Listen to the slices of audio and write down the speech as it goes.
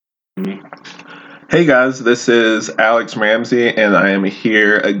Hey guys, this is Alex Ramsey, and I am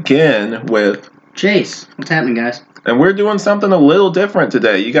here again with Chase. What's happening, guys? And we're doing something a little different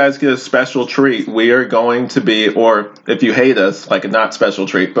today. You guys get a special treat. We are going to be, or if you hate us, like a not special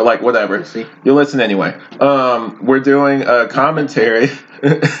treat, but like whatever, you'll listen anyway. We're doing a commentary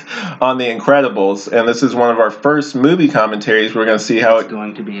on The Incredibles, and this is one of our first movie commentaries. We're going to see how it's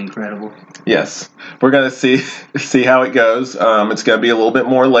going to be incredible. Yes, we're going to see how it goes. It's going to be a little bit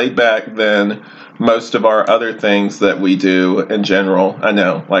more laid back than most of our other things that we do in general. I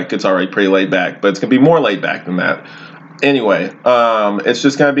know, like, it's already pretty laid back, but it's going to be more laid back than that. Anyway, it's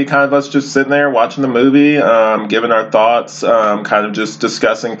just going to be kind of us just sitting there watching the movie, giving our thoughts, kind of just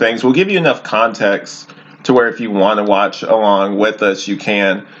discussing things. We'll give you enough context to where if you want to watch along with us, you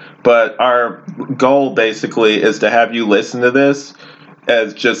can. But our goal basically is to have you listen to this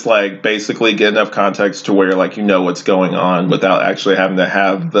as just like basically get enough context to where like you know what's going on without actually having to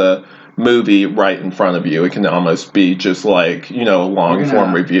have the movie right in front of you. It can almost be just like, you know, a long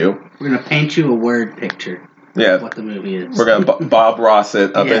form review. We're going to paint you a word picture of what the movie is. We're going to Bob Ross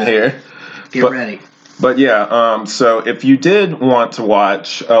it up in here. Get ready. But yeah, so if you did want to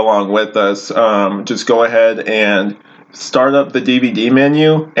watch along with us, just go ahead and start up the DVD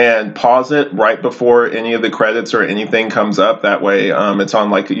menu and pause it right before any of the credits or anything comes up. That way it's on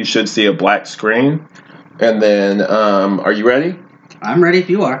like you should see a black screen. And then are you ready? I'm ready if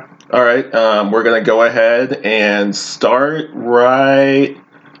you are. All right, we're going to go ahead and start right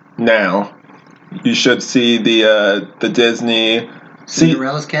now. You should see the Disney...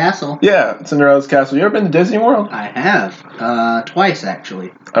 Cinderella's Castle. Yeah, Cinderella's Castle. You ever been to Disney World? I have. Twice,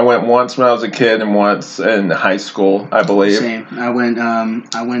 actually. I went once when I was a kid and once in high school, I believe. Same. I went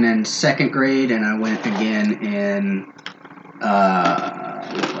in second grade and I went again in,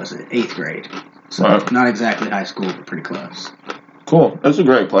 what was it, 8th grade. So not exactly high school, but pretty close. Cool. It's a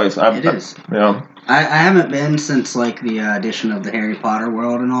great place. It is. Yeah. I haven't been since like the addition of the Harry Potter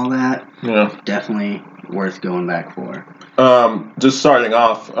world and all that. Yeah. Definitely worth going back for. Just starting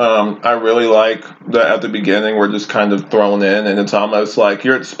off, I really like that at the beginning we're just kind of thrown in, and it's almost like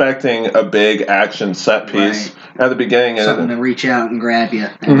you're expecting a big action set piece at the beginning. Something to reach out and grab you.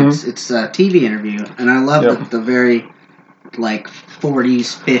 And it's a TV interview, and I love the very like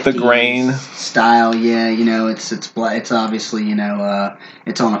 40s, 50s the grain style. Yeah, you know, it's obviously, you know,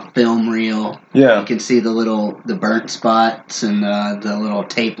 it's on a film reel. Yeah, you can see the burnt spots and the little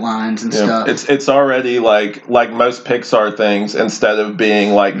tape lines and stuff. It's already like most Pixar things. Instead of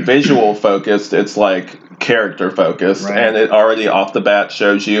being like visual focused, it's like character focused, and it already off the bat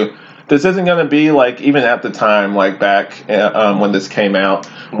shows you this isn't going to be like even at the time like back when this came out.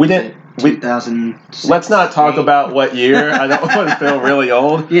 We didn't. 2006. Let's not talk about what year. I don't want to feel really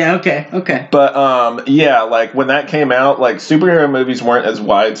old. Yeah, okay. But yeah, like when that came out, like superhero movies weren't as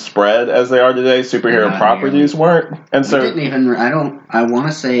widespread as they are today. Superhero properties weren't, and so we didn't even. I want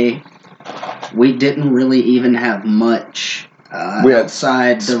to say we didn't really even have much. We had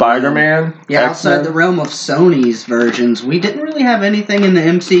outside Spider-Man. Outside the realm of Sony's versions, we didn't really have anything in the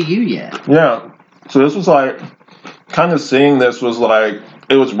MCU yet. Yeah, so this was like kind of seeing this was like.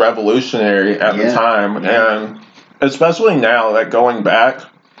 It was revolutionary at the time, and especially now, that going back,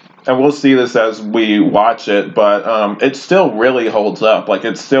 and we'll see this as we watch it, but it still really holds up. Like,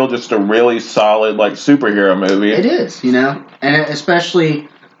 it's still just a really solid, like, superhero movie. It is, you know, and especially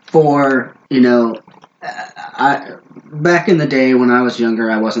for, you know, back in the day when I was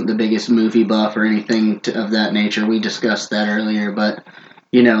younger, I wasn't the biggest movie buff or anything of that nature. We discussed that earlier, but,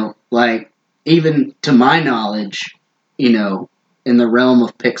 you know, like, even to my knowledge, you know, in the realm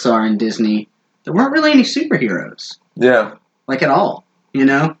of Pixar and Disney, there weren't really any superheroes. Yeah. Like at all, you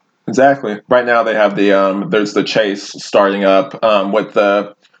know? Exactly. Right now they have there's the chase starting up with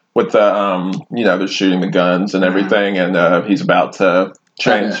the you know, they're shooting the guns and everything, and he's about to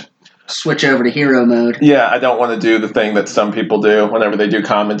change. Switch over to hero mode. Yeah, I don't want to do the thing that some people do whenever they do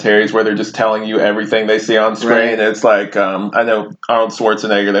commentaries where they're just telling you everything they see on screen. Right. It's like, I know Arnold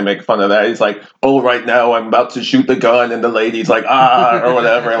Schwarzenegger, they make fun of that. He's like, oh, right now I'm about to shoot the gun, and the lady's like, or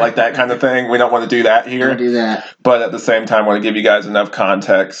whatever, like that kind of thing. We don't want to do that here. Don't do that. But at the same time, I want to give you guys enough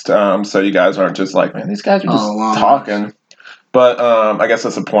context so you guys aren't just like, man, these guys are just talking. But I guess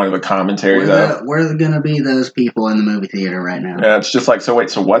that's the point of a commentary, though. We're going to be those people in the movie theater right now. Yeah, it's just like, so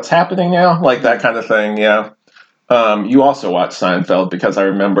what's happening now? Like that kind of thing, yeah. You also watched Seinfeld because I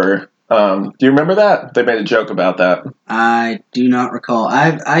remember... do you remember that? They made a joke about that. I do not recall.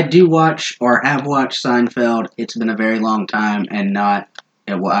 I do watch or have watched Seinfeld. It's been a very long time, and I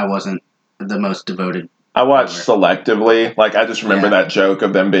wasn't the most devoted. I watched selectively. Like, I just remember that joke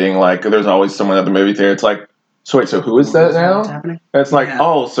of them being like, there's always someone at the movie theater. It's like, So wait, so who is that What's now? happening? It's like, Yeah.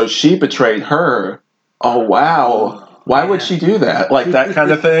 oh, so she betrayed her. Oh wow. Why would Yeah. she do that? Like that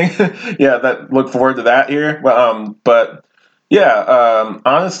kind of thing. Yeah, that look forward to that here. But yeah,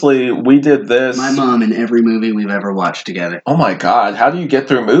 honestly, we did this. My mom in every movie we've ever watched together. Oh my god, how do you get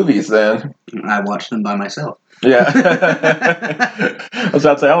through movies then? I watch them by myself. Yeah. I was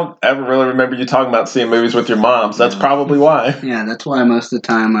about to say, I don't ever really remember you talking about seeing movies with your mom, so that's No. probably why. Yeah, that's why most of the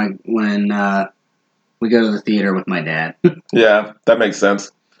time when we go to the theater with my dad. Yeah, that makes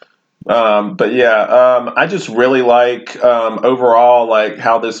sense. But yeah, I just really like overall like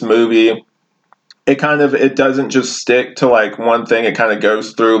how this movie it doesn't just stick to like one thing. It kind of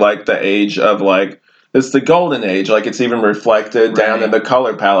goes through like the age of like it's the golden age. Like it's even reflected down Right. in the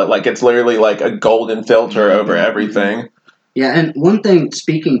color palette. Like it's literally like a golden filter over Mhm, everything. Yeah, and one thing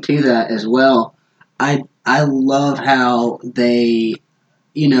speaking to that as well, I love how they,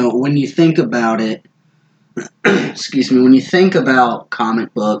 when you think about it, excuse me, when you think about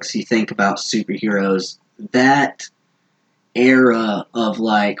comic books, you think about superheroes, that era of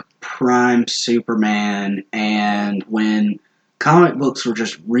like prime Superman and when comic books were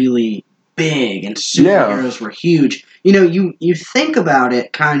just really big and superheroes were huge. You think about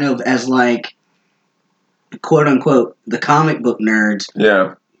it kind of as like quote unquote the comic book nerds.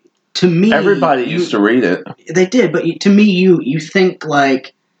 Yeah. To me, Everybody used to read it. They did, but to me, you think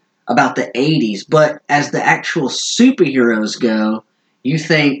like about the 80s, but as the actual superheroes go, you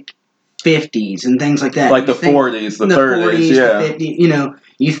think 50s and things like that. Like You the think 40s, the 30s, yeah. the 50s.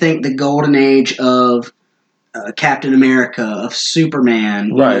 You think the golden age of Captain America, of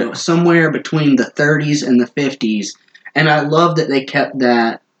Superman, Right. Somewhere between the 30s and the 50s. And I love that they kept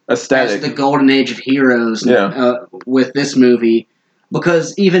that Aesthetic. as the golden age of heroes with this movie.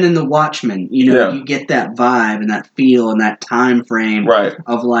 Because even in The Watchmen, you get that vibe and that feel and that time frame Right.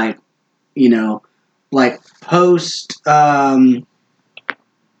 of like, like post.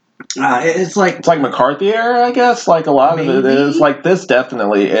 It's like McCarthy era, I guess. Like a lot of it is like this.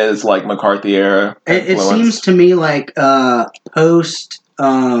 Definitely is like McCarthy era. It seems to me like post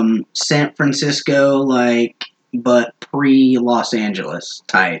San Francisco, like but pre Los Angeles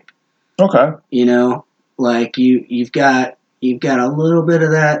type. Okay. Like you've got a little bit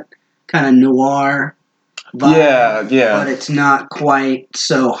of that kind of noir vibe. Yeah. But it's not quite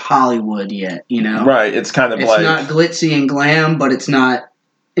so Hollywood yet, Right. It's kind of it's not glitzy and glam, but it's not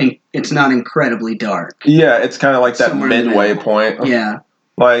incredibly dark. Yeah, it's kind of like that Somewhere in the midway middle. point. Yeah.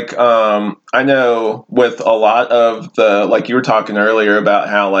 Like, I know with a lot of the, like you were talking earlier about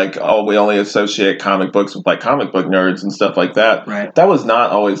how, like, oh, we only associate comic books with, like, comic book nerds and stuff like that. Right. That was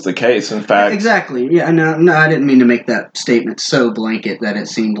not always the case. In fact... Exactly. Yeah, no, I didn't mean to make that statement so blanket that it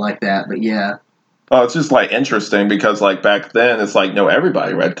seemed like that, but yeah. Oh, it's just, like, interesting because, like, back then, it's like, no,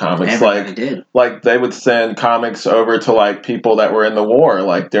 everybody read comics. Everybody did. Like, they would send comics over to, like, people that were in the war,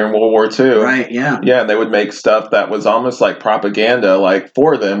 like, during World War II. Right, yeah. Yeah, and they would make stuff that was almost like propaganda, like,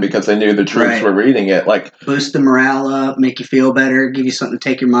 for them because they knew the troops were reading it. Like, boost the morale up, make you feel better, give you something to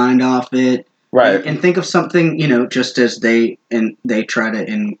take your mind off it. Right. And think of something, just as they try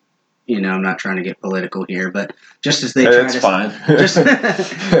to, I'm not trying to get political here, but just as they try it's fine.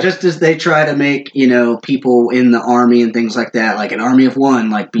 just as they try to make, people in the army and things like that, like an army of one,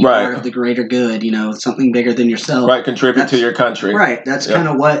 like be part of the greater good, something bigger than yourself. Right, contribute to your country. Right, that's kind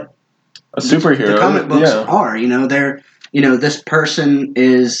of what a superhero. The comic books are, they're, this person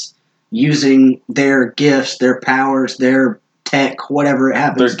is using their gifts, their powers, their tech, whatever it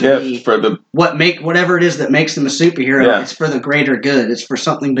happens their to be, for the whatever it is that makes them a superhero. Yeah. It's for the greater good. It's for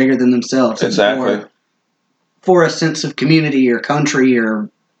something bigger than themselves. Exactly. It's for a sense of community or country or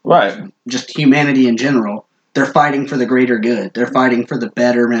just humanity in general. They're fighting for the greater good. They're fighting for the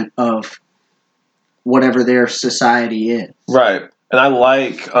betterment of whatever their society is. Right. And I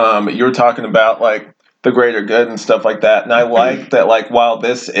like you were talking about like the greater good and stuff like that. And I like that like while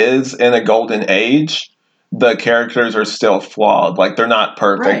this is in a golden age, the characters are still flawed. Like they're not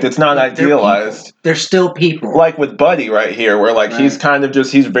perfect. Right. It's not idealized. They're still people. Like with Buddy right here, where like he's kind of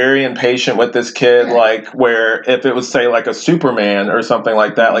he's very impatient with this kid. Yeah. Like where if it was say like a Superman or something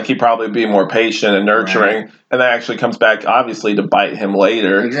like that, like he'd probably be more patient and nurturing. Right. And that actually comes back obviously to bite him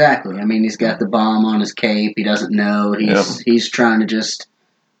later. Exactly. I mean, he's got the bomb on his cape. He doesn't know. He's trying to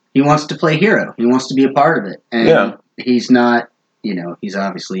he wants to play hero. He wants to be a part of it. And he's not. He's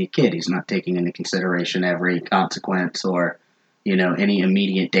obviously a kid. He's not taking into consideration every consequence or, any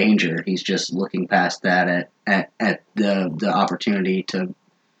immediate danger. He's just looking past that at the opportunity to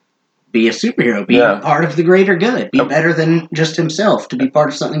be a superhero, be a part of the greater good, be better than just himself, to be part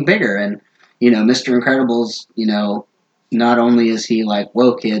of something bigger. And, Mr. Incredible's, not only is he like,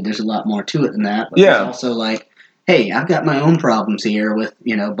 whoa, kid, there's a lot more to it than that, but he's also like, hey, I've got my own problems here with,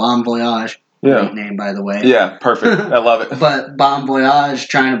 Bon Voyage. Yeah. Great name, by the way. Yeah, perfect. I love it. But Bon Voyage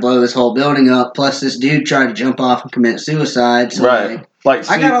trying to blow this whole building up, plus this dude tried to jump off and commit suicide. So, right.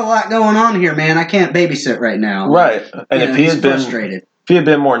 I got a lot going on here, man. I can't babysit right now. Right. And if he had been frustrated. If he had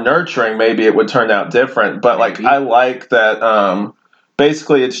been more nurturing, maybe it would turn out different. But Maybe. I like that.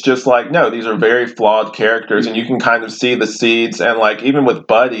 Basically, it's just like, no, these are very flawed characters, and you can kind of see the seeds. And even with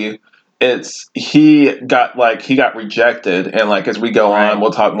Buddy, he got rejected, and as we go on,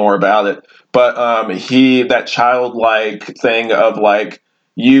 we'll talk more about it. But that childlike thing of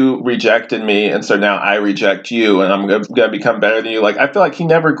you rejected me, and so now I reject you, and I'm gonna become better than you. I feel like he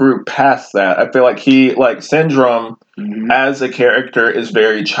never grew past that. I feel like Syndrome as a character is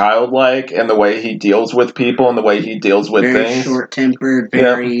very childlike in the way he deals with people and the way he deals with very things. Very short-tempered,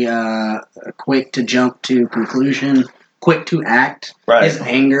 very quick to jump to conclusion, quick to act. Right. His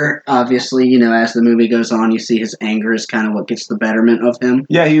anger, obviously, as the movie goes on, you see his anger is kind of what gets the betterment of him.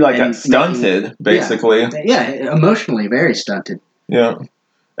 Yeah, he got stunted, basically. Yeah, emotionally very stunted. Yeah.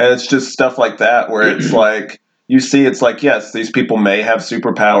 And it's just stuff like that where it's you see yes, these people may have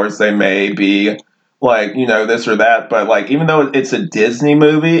superpowers, they may be this or that, but even though it's a Disney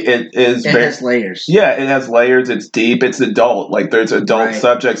movie, it has layers. Yeah, it has layers, it's deep, it's adult. There's adult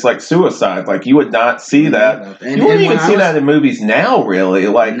subjects like suicide. You would not see that. You wouldn't even see that in movies now, really.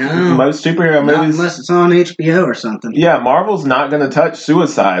 No, most superhero movies. Unless it's on HBO or something. Yeah, Marvel's not going to touch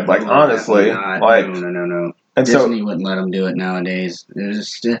suicide, honestly. No. And Disney wouldn't let them do it nowadays.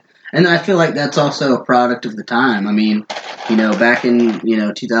 And I feel like that's also a product of the time. I mean, back in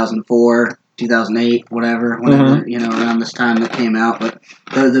 2004, 2008, whatever, whenever around this time that came out. But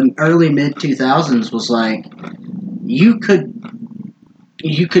the early mid 2000s was you could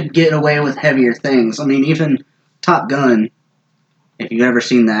get away with heavier things. I mean, even Top Gun. If you've ever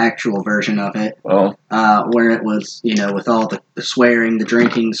seen the actual version of it, where it was, with all the swearing, the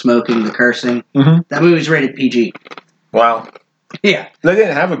drinking, the smoking, the cursing, that movie's rated PG. Wow. Yeah. They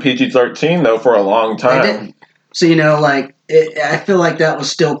didn't have a PG-13, though, for a long time. They didn't. So, I feel like that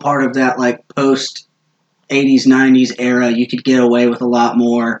was still part of that, post-80s, 90s era. You could get away with a lot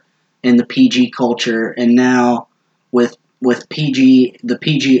more in the PG culture. And now, with PG, the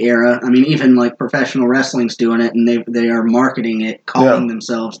PG era, I mean, even professional wrestling's doing it, and they are marketing it, calling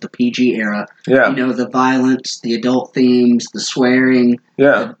themselves the PG era. Yeah. The violence, the adult themes, the swearing,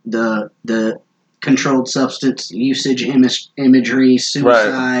 the controlled substance usage imagery,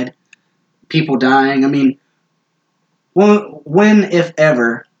 suicide, people dying. I mean, when, if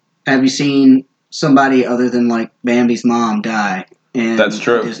ever, have you seen somebody other than Bambi's mom die? That's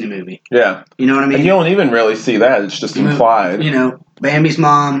true. A Disney movie. Yeah. You know what I mean? And you don't even really see that. It's just implied. Bambi's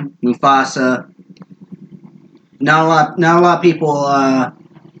mom, Mufasa. Not a lot of people, not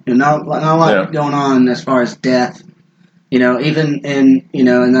a lot going on as far as death. Even in,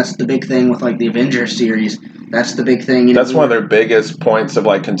 and that's the big thing with the Avengers series. That's the big thing. That's one of their biggest points of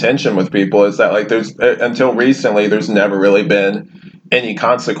contention with people is that there's until recently there's never really been any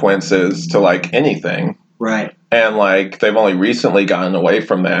consequences to anything. Right. And they've only recently gotten away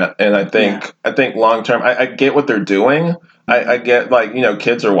from that. And I think long term, I get what they're doing. I get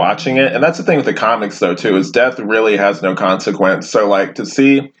kids are watching it, and that's the thing with the comics though too is death really has no consequence. So to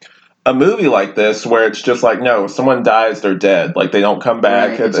see a movie like this where it's just no, if someone dies, they're dead. They don't come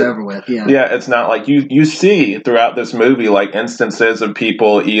back. Right, it's over with. Yeah. Yeah, it's not you see throughout this movie instances of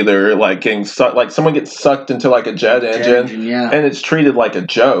people either getting sucked, someone gets sucked into a jet engine, and it's treated like a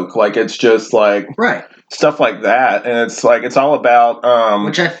joke. It's just right. Stuff like that, and it's it's all about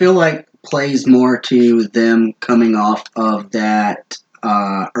which I feel plays more to them coming off of that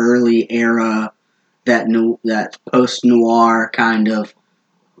early era, that post noir kind of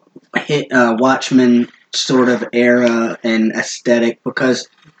hit Watchmen sort of era and aesthetic. Because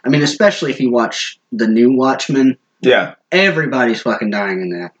I mean, especially if you watch the new Watchmen, everybody's fucking dying in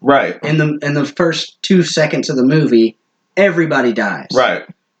that. Right. In the first 2 seconds of the movie, everybody dies. Right.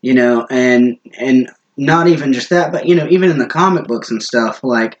 And not even just that, but even in the comic books and stuff,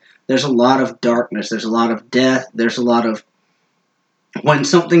 there's a lot of darkness, there's a lot of death, there's a lot of when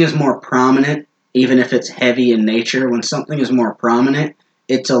something is more prominent, even if it's heavy in nature, when something is more prominent,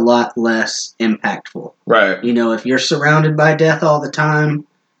 it's a lot less impactful. Right. If you're surrounded by death all the time,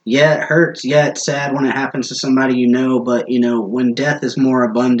 yeah, it hurts, yeah, it's sad when it happens to somebody but when death is more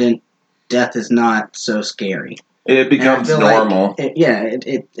abundant, death is not so scary. It becomes normal. You get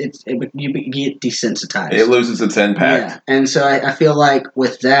desensitized. It loses its impact. Yeah, and so I feel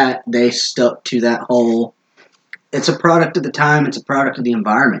with that, they stuck to that whole, it's a product of the time, it's a product of the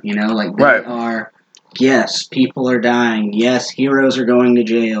environment, they are, yes, people are dying, yes, heroes are going to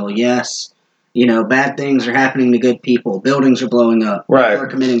jail, yes, bad things are happening to good people. Buildings are blowing up. Right. People are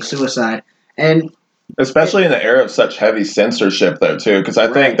committing suicide. And especially in the era of such heavy censorship, though, too, because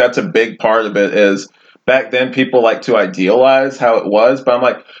I think that's a big part of it is back then people like to idealize how it was, but I'm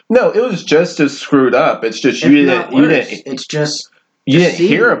like, no, it was just as screwed up. It's just you didn't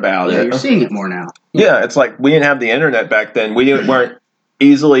hear about it. You're seeing it more now. Yeah, it's like we didn't have the internet back then. We weren't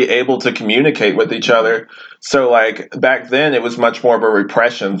easily able to communicate with each other. So, like, back then, it was much more of a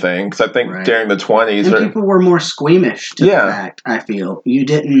repression thing. Because I think during the 20s... And people were more squeamish to the fact, I feel. You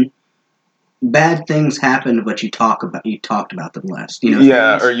didn't... Bad things happened, but you talked about them less.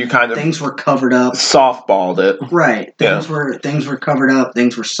 Or you kind of... Things were covered up. Softballed it. Right. Things were covered up.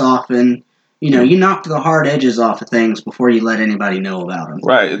 Things were softened. You knocked the hard edges off of things before you let anybody know about them.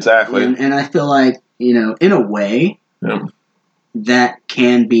 Right, exactly. And I feel like, in a way... Yeah. That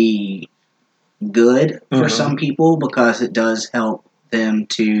can be good for some people because it does help them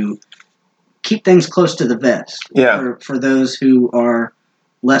to keep things close to the vest. Yeah. For those who are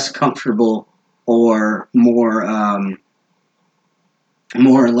less comfortable or more or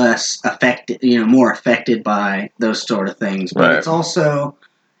less affected, more affected by those sort of things. But it's also,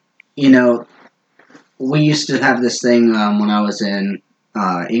 we used to have this thing when I was in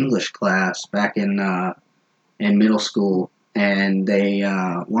English class back in middle school. And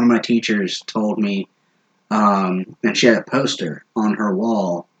one of my teachers told me, and she had a poster on her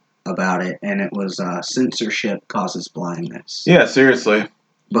wall about it, and it was censorship causes blindness. Yeah, seriously.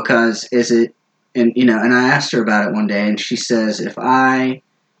 Because and I asked her about it one day, and she says,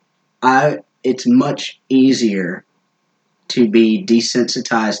 it's much easier to be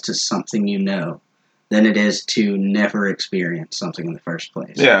desensitized to something than it is to never experience something in the first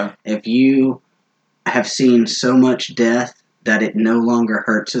place. Yeah. If you have seen so much death that it no longer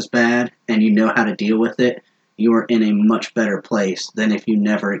hurts as bad, and you know how to deal with it, you are in a much better place than if you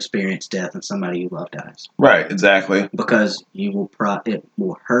never experience death and somebody you love dies. Right, exactly. Because it will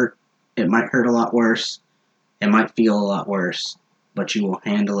hurt. It might hurt a lot worse. It might feel a lot worse, but you will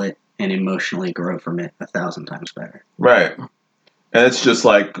handle it and emotionally grow from it 1,000 times better. Right. And it's just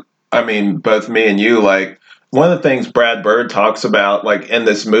like, I mean, both me and you, like, one of the things Brad Bird talks about, like, in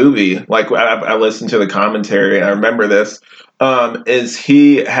this movie, like, I listened to the commentary, and I remember this, is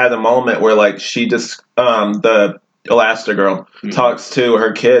he had a moment where, like, she just, the Elastigirl talks to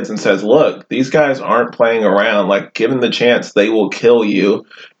her kids and says, look, these guys aren't playing around. Like, given the chance, they will kill you.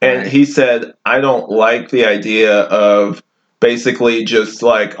 And he said, I don't like the idea of basically just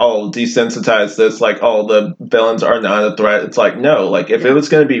like, oh, desensitize this, like, oh, the villains are not a threat. It's like, no, like, if it was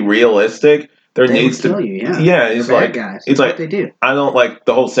going to be realistic, they needs to kill you, he's like guys. He's like, they do. I don't like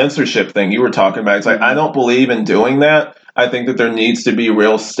the whole censorship thing you were talking about. It's like, I don't believe in doing that. I think that there needs to be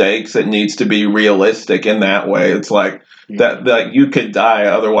real stakes. It needs to be realistic in that way. It's like that you could die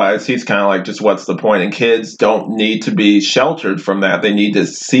otherwise. He's kind of like, just what's the point? And kids don't need to be sheltered from that. They need to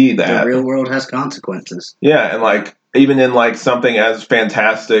see that the real world has consequences. Yeah, and like even in like something as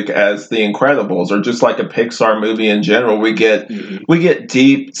fantastic as The Incredibles or just like a Pixar movie in general, we get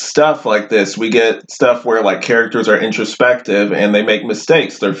deep stuff like this. We get stuff where like characters are introspective and they make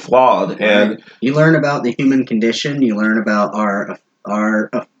mistakes. They're flawed, and you learn about the human condition. You learn about our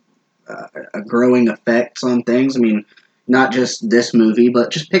growing effects on things. I mean, not just this movie, but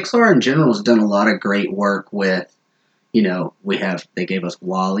just Pixar in general has done a lot of great work with. They gave us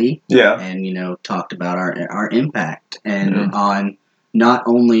WALL-E, and talked about our impact and on not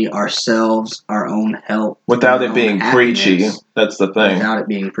only ourselves, our own health, without it being preachy. That's the thing. Without it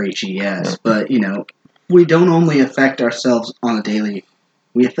being preachy, yes. But we don't only affect ourselves on a daily;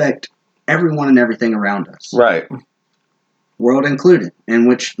 we affect everyone and everything around us, right? World included. In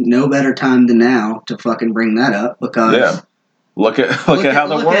which no better time than now to fucking bring that up because. Look at how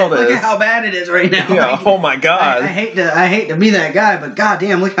the world is. Look at how bad it is right now. Yeah. Like, oh my God. I hate to be that guy, but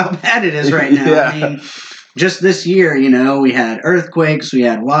goddamn, look how bad it is right now. Yeah. I mean, just this year, we had earthquakes, we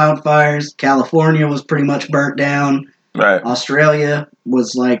had wildfires. California was pretty much burnt down. Right. Australia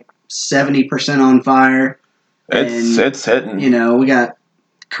was like 70% on fire. It's hitting. We got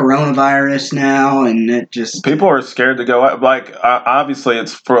coronavirus now, and it just people are scared to go out. Like obviously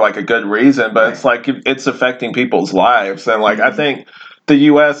it's for like a good reason, but it's like it's affecting people's lives. And like I think the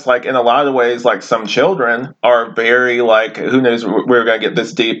U.S. like in a lot of ways, like some children are very like, who knows, we're gonna get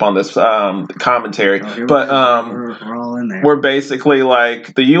this deep on this commentary, but we're all in there. We're basically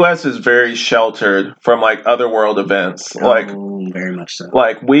like the U.S. is very sheltered from like other world events. Like very much so.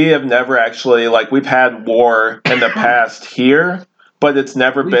 Like we have never actually, like, we've had war in the past here. but it's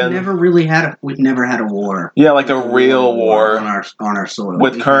never We've been. we've never had a war. Yeah, like a real war on our soil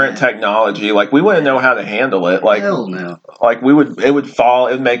with current technology. Like, we wouldn't know how to handle it. Like, hell no. Like, it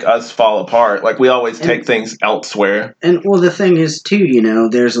would make us fall apart. Like, we always take things elsewhere. And well, the thing is too,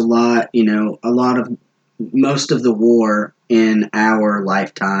 there's a lot of most of the war in our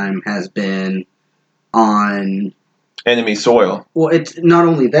lifetime has been on enemy soil. Well, it's not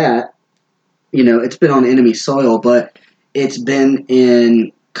only that, it's been on enemy soil, but it's been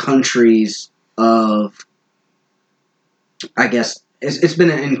in countries of, I guess, it's been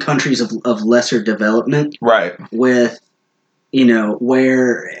in countries of lesser development. Right. With,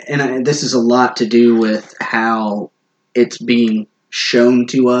 and this is a lot to do with how it's being shown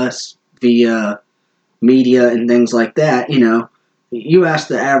to us via media and things like that. You ask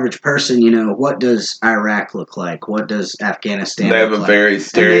the average person, what does Iraq look like? What does Afghanistan look like? They have a very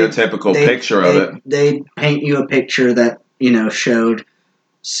stereotypical picture of it. They paint you a picture that, showed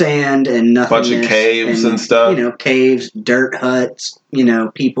sand and nothingness. Bunch of caves and stuff. Caves, dirt huts,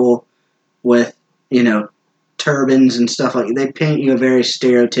 people with, turbans and stuff like that. They paint you a very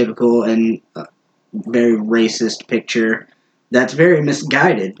stereotypical and very racist picture that's very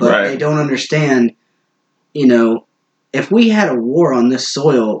misguided. But they don't understand, if we had a war on this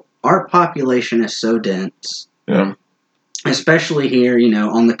soil, our population is so dense. Yeah. Especially here,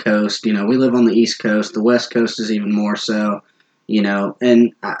 on the coast. We live on the East Coast. The West Coast is even more so.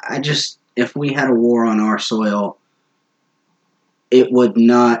 And I just, if we had a war on our soil, it would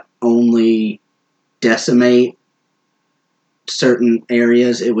not only decimate certain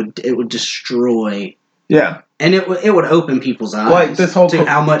areas, it would destroy. Yeah. And it would open people's eyes to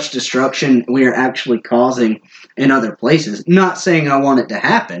how much destruction we are actually causing in other places. Not saying I want it to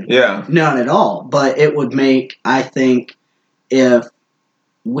happen. Yeah. Not at all. But it would make, I think, if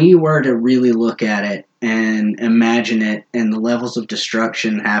we were to really look at it and imagine it and the levels of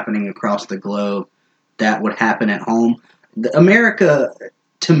destruction happening across the globe that would happen at home. America,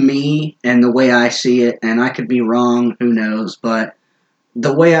 to me, and the way I see it, and I could be wrong, who knows, but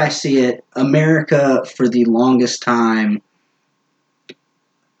the way I see it, America, for the longest time,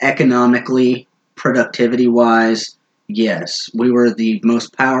 economically, productivity-wise, yes, we were the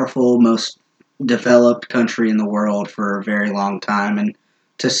most powerful, most developed country in the world for a very long time, and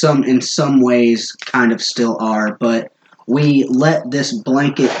in some ways, kind of still are, but we let this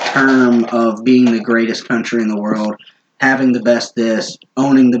blanket term of being the greatest country in the world, having the best this,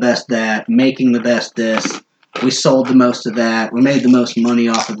 owning the best that, making the best this, we sold the most of that, we made the most money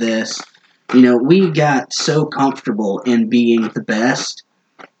off of this. We got so comfortable in being the best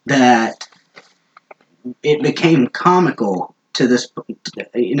that it became comical to this,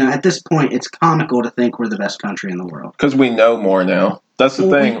 at this point, it's comical to think we're the best country in the world. Because we know more now. That's the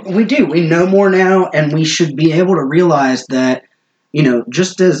thing. We do. We know more now, and we should be able to realize that,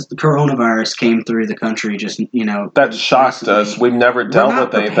 just as the coronavirus came through the country, that shocked us. We've never dealt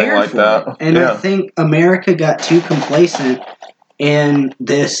with anything like that. And I think America got too complacent in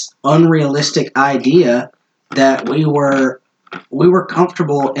this unrealistic idea that we were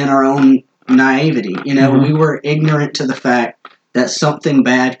comfortable in our own naivety. We were ignorant to the fact that something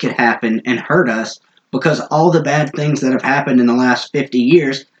bad could happen and hurt us, because all the bad things that have happened in the last 50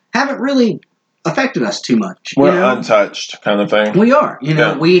 years haven't really affected us too much. We're untouched, kind of thing. We are.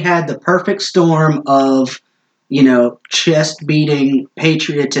 We had the perfect storm of, chest-beating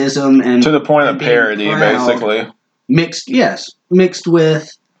patriotism and to the point of parody, basically. Mixed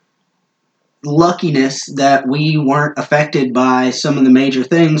with luckiness that we weren't affected by some of the major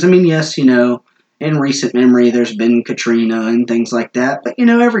things. I mean, yes, in recent memory, there's been Katrina and things like that. But,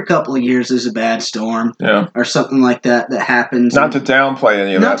 every couple of years there's a bad storm or something like that happens. Not to downplay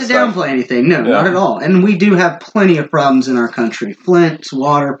any of that stuff. Not to downplay anything. No, not at all. And we do have plenty of problems in our country. Flint's,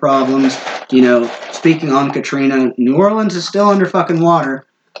 water problems. Speaking on Katrina, New Orleans is still under fucking water.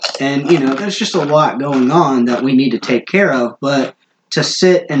 And, there's just a lot going on that we need to take care of. But to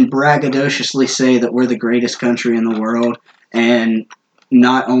sit and braggadociously say that we're the greatest country in the world and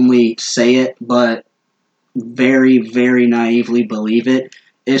not only say it, but very, very naively believe it,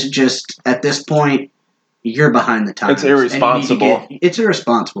 is just, at this point, you're behind the times. It's irresponsible. It's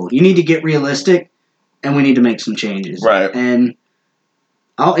irresponsible. You need to get realistic, and we need to make some changes. Right. And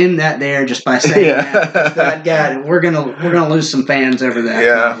I'll end that there just by saying that. God, we're gonna lose some fans over that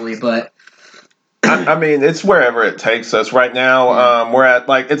probably, but I mean, it's wherever it takes us. Right now, we're at,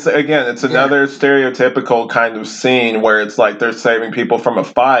 it's another stereotypical kind of scene where it's like they're saving people from a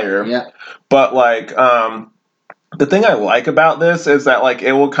fire. Yeah. But, the thing I like about this is that like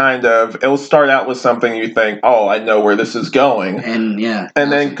it will start out with something you think, oh, I know where this is going, And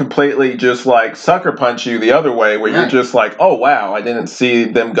then completely just like sucker punch you the other way, where you're just like, oh wow, I didn't see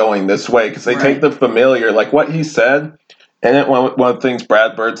them going this way, because they take the familiar, like what he said, and one of the things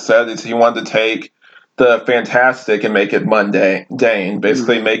Brad Bird said is he wanted to take the fantastic and make it mundane,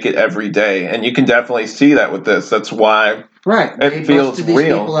 basically make it every day, and you can definitely see that with this. That's why it feels busted these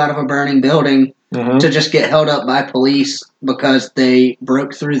real. people out of a burning building to just get held up by police because they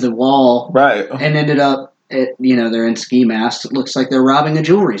broke through the wall, and ended up they're in ski masks. It looks like they're robbing a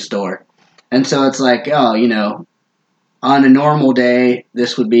jewelry store, and so it's like, oh, on a normal day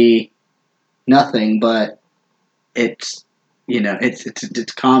this would be nothing, but it's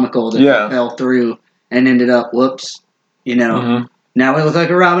it's comical that they fell through and ended up, whoops, now we look like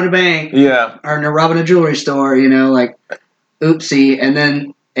we're robbing a bank, or they're robbing a jewelry store, like, oopsie, and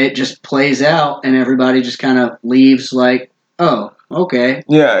then it just plays out, and everybody just kind of leaves like, oh, okay.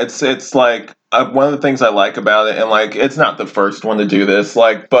 Yeah, it's like one of the things I like about it, and like it's not the first one to do this,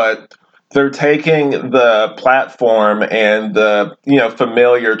 like, but they're taking the platform and the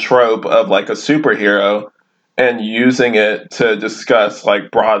familiar trope of like a superhero and using it to discuss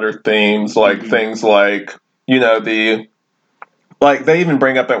like broader themes, like things like the like they even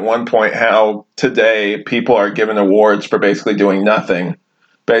bring up at one point how today people are given awards for basically doing nothing,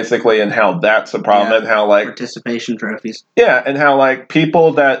 basically, and how that's a problem, and how like participation trophies. Yeah, and how like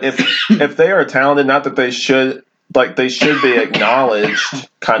people that if they are talented, not that they should be acknowledged,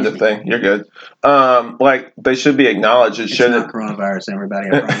 kind of thing. You're good. Like they should be acknowledged. It's not coronavirus, everybody.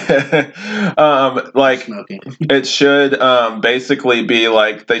 Like smoking. It should basically be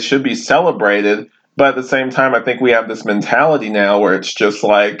like they should be celebrated. But at the same time, I think we have this mentality now where it's just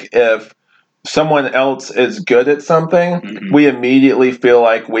like if someone else is good at something, we immediately feel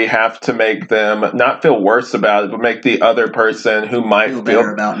like we have to make them not feel worse about it, but make the other person who might feel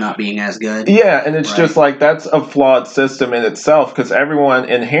better about not being as good. Yeah, and it's just like that's a flawed system in itself, because everyone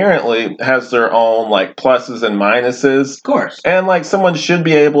inherently has their own like pluses and minuses. Of course. And like someone should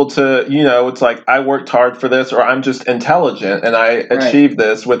be able to, it's like I worked hard for this, or I'm just intelligent and I achieved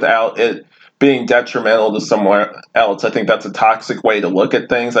this without it being detrimental to someone else. I think that's a toxic way to look at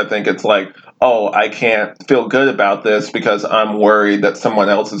things. I think it's like, oh, I can't feel good about this because I'm worried that someone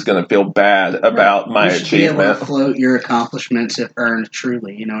else is going to feel bad about my achievement. You should be able to float your accomplishments if earned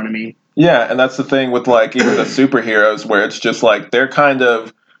truly, you know what I mean? Yeah, and that's the thing with like even the superheroes, where it's just like they're kind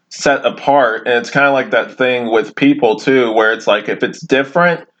of set apart, and it's kind of like that thing with people too, where it's like if it's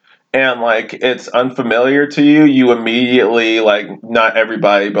different and like it's unfamiliar to you, you immediately, like, not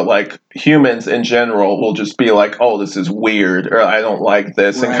everybody, but like humans in general will just be like, oh, this is weird, or I don't like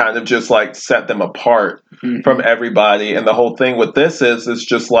this, and kind of just like set them apart from everybody. And the whole thing with this is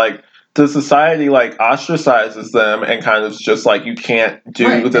just like the society like ostracizes them and kind of just like you can't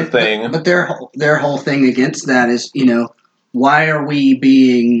do the thing. But their whole thing against that is, why are we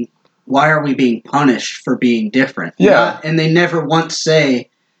being punished for being different? Yeah. And they never once say,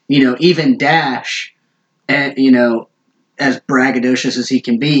 even Dash, and as braggadocious as he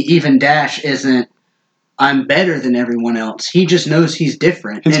can be, even Dash isn't, I'm better than everyone else. He just knows he's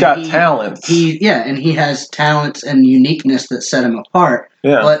different. He's got talents. And he has talents and uniqueness that set him apart.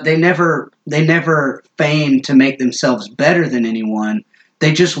 Yeah. But they never feign to make themselves better than anyone.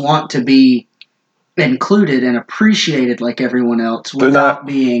 They just want to be included and appreciated like everyone else without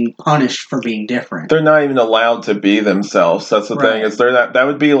being punished for being different. They're not even allowed to be themselves. That's the thing. Is they're not. That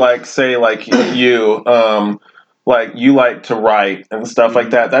would be like, say, like you, like you like to write and stuff like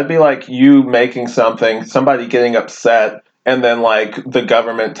that. That'd be like you making something, somebody getting upset, and then like the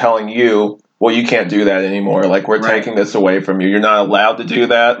government telling you, well, you can't do that anymore. Like, we're taking this away from you. You're not allowed to do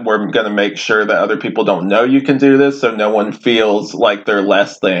that. We're going to make sure that other people don't know you can do this, so no one feels like they're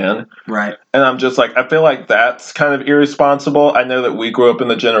less than. Right. And I'm just like, I feel like that's kind of irresponsible. I know that we grew up in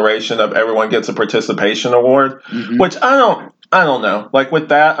the generation of everyone gets a participation award, which I don't know. Like with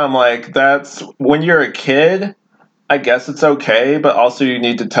that, I'm like, that's when you're a kid, I guess it's okay, but also you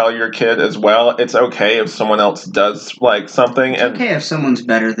need to tell your kid as well, it's okay if someone else does like something. It's okay if someone's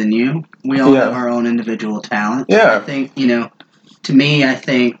better than you. We all have our own individual talents. Yeah. I think, to me, I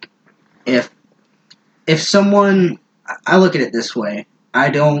think if someone, I look at it this way, I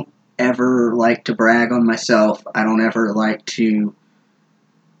don't ever like to brag on myself. I don't ever like to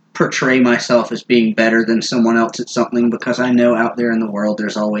portray myself as being better than someone else at something, because I know out there in the world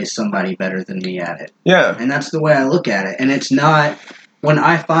there's always somebody better than me at it. Yeah. And that's the way I look at it. And it's not, when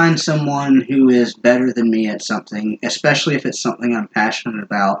I find someone who is better than me at something, especially if it's something I'm passionate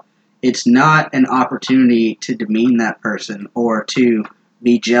about, it's not an opportunity to demean that person or to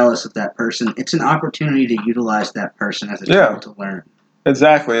be jealous of that person. It's an opportunity to utilize that person as a tool to learn.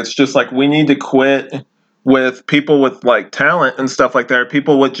 Exactly. It's just like we need to quit with people with like talent and stuff like that, or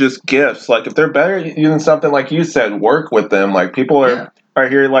people with just gifts. Like if they're better using something, like you said, work with them. Like people are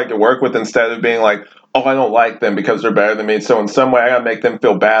here like to work with, instead of being like, oh, I don't like them because they're better than me. So in some way I gotta make them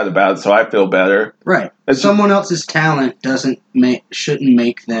feel bad about it so I feel better. Right. Someone else's talent shouldn't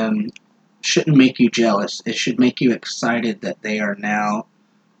make you jealous. It should make you excited that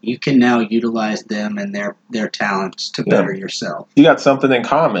you can now utilize them and their talents to better yourself. You got something in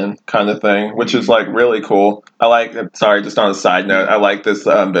common, kind of thing, which is like really cool. I like. Sorry, just on a side note, I like this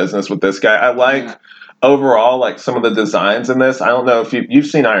business with this guy. I like overall like some of the designs in this. I don't know if you've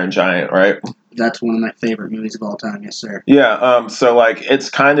seen Iron Giant, right? That's one of my favorite movies of all time. Yes, sir. Yeah. So like it's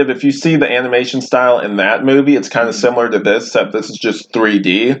kind of, if you see the animation style in that movie, it's kind of similar to this, except this is just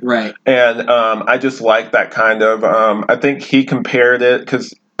 3D. Right. And I just like that kind of. I think he compared it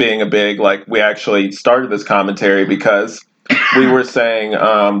because, being a big, like, we actually started this commentary because we were saying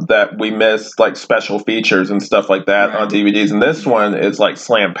that we missed like special features and stuff like that on DVDs, and this one is like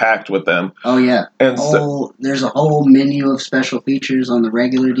slam packed with them. Oh yeah, and there's a whole menu of special features on the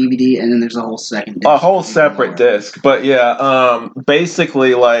regular DVD, and then there's a whole second disc, a whole separate disc. But yeah,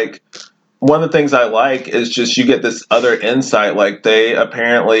 basically like. One of the things I like is just you get this other insight. Like they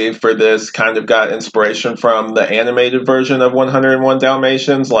apparently for this kind of got inspiration from the animated version of 101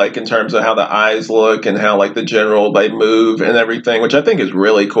 Dalmatians, like in terms of how the eyes look and how like the general they move and everything, which I think is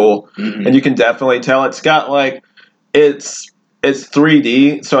really cool. Mm-hmm. And you can definitely tell it's got like it's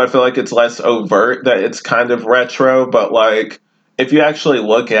 3D, so I feel like it's less overt that it's kind of retro, but like if you actually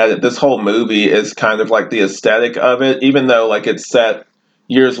look at it, this whole movie is kind of like the aesthetic of it, even though like it's set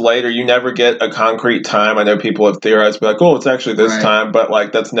years later, you never get a concrete time. I know people have theorized, be like, oh, it's actually this time, but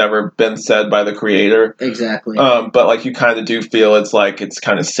like that's never been said by the creator. Exactly. But like you kind of do feel it's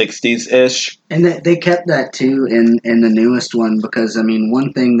kind of 60s-ish. And they kept that too in the newest one, because I mean,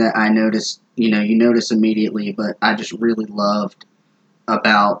 one thing that I noticed, you notice immediately, but I just really loved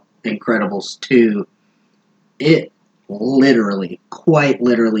about Incredibles 2, it quite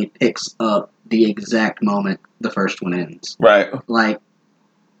literally picks up the exact moment the first one ends. Right. Like,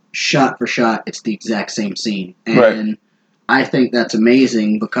 shot for shot, it's the exact same scene. And I think that's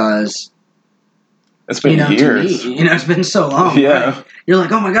amazing because it's been years. To me, it's been so long. Yeah. Right? You're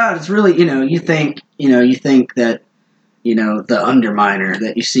like, oh my God, it's really, you think that, the Underminer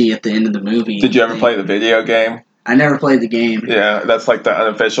that you see at the end of the movie. Did you ever play the video game? I never played the game. Yeah, that's like the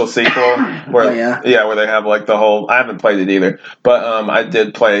unofficial sequel. Where, where they have like the whole. I haven't played it either, but I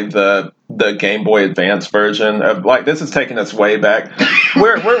did play the Game Boy Advance version of like. This is taking us way back.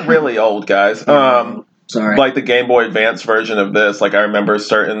 We're really old, guys. Sorry. Like the Game Boy Advance version of this, like I remember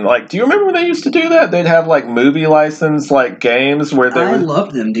certain, like, do you remember when they used to do that? They'd have like movie license like games where they. I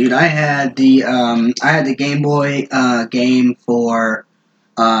loved them, dude. I had the Game Boy game for.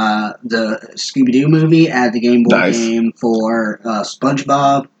 The Scooby-Doo movie. I had the Game Boy game for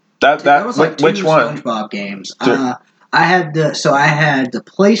SpongeBob. That was like which one? SpongeBob games. Sure. I had the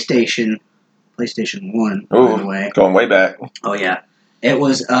PlayStation 1. By the way, going way back. Oh yeah, it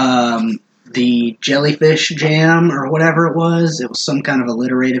was the Jellyfish Jam or whatever it was. It was some kind of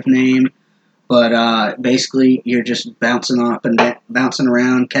alliterative name, but basically you're just bouncing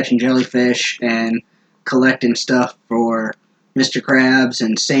around, catching jellyfish and collecting stuff for Mr. Krabs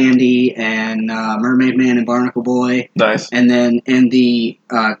and Sandy and Mermaid Man and Barnacle Boy. Nice. And then in the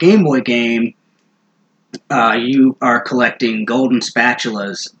Game Boy game, you are collecting golden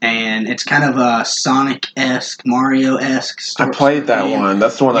spatulas, and it's kind of a Sonic-esque, Mario-esque story. I played that one.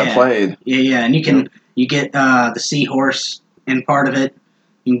 That's the one I played. Yeah, and you get the seahorse in part of it.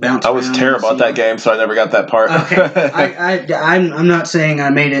 You can bounce. I was terrible at that game, so I never got that part. Okay, I'm not saying I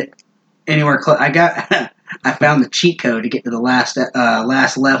made it anywhere close. I found the cheat code to get to the last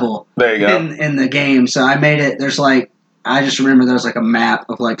level. There you go. In the game, so I made it. I just remember there was like a map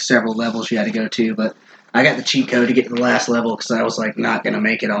of like several levels you had to go to, but I got the cheat code to get to the last level because I was like not gonna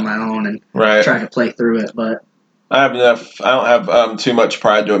make it on my own and tried to play through it. But I don't have too much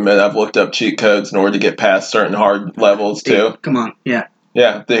pride to admit I've looked up cheat codes in order to get past certain hard levels too. Come on, yeah,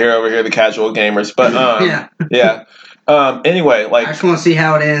 the hero over here, the casual gamers, but yeah. Anyway, like I just want to see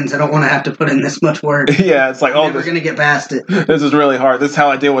how it ends. I don't want to have to put in this much work. Yeah, it's like we're gonna get past it. This is really hard. This is how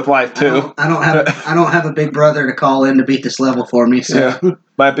I deal with life too. I don't have a big brother to call in to beat this level for me. So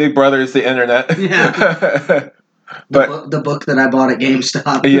my big brother is the internet. Yeah. But the book that I bought at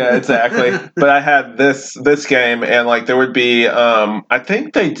GameStop. Yeah, exactly. But I had this game, and like there would be, I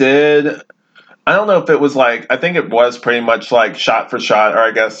think they did. I don't know if it was like, I think it was pretty much like shot for shot, or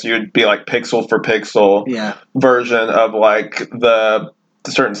I guess you'd be like pixel for pixel version of like the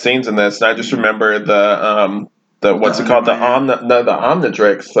certain scenes in this, and I just remember the what's it called, the Underwear. the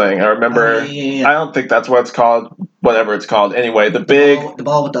Omnidrix thing. I remember. Oh, yeah. I don't think that's what it's called. Whatever it's called. Anyway, the The big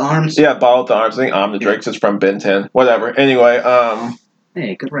ball with the arms. yeah ball with the arms. I think Omnidrix is from Ben 10. Whatever. Anyway,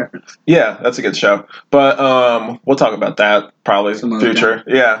 Hey, good reference. yeah, that's a good show. But we'll talk about that probably Some other future.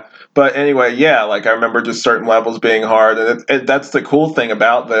 Yeah. But anyway, yeah, like I remember just certain levels being hard, and that's the cool thing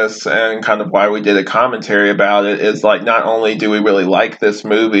about this, and kind of why we did a commentary about it is like not only do we really like this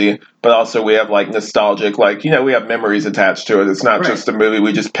movie, but also we have like nostalgic, like we have memories attached to it. It's not Right. just a movie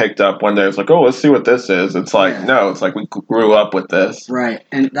we just picked up one day. It's like, oh, let's see what this is. It's like Yeah. no, it's like we grew up with this. Right,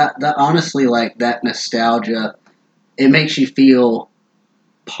 and that honestly, like that nostalgia, it makes you feel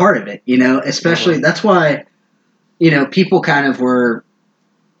part of it. Especially that's why people kind of were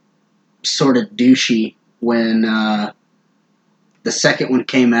sort of douchey when the second one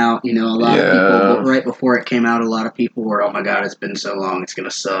came out. A lot of people, but right before it came out, a lot of people were, "Oh my god, it's been so long, it's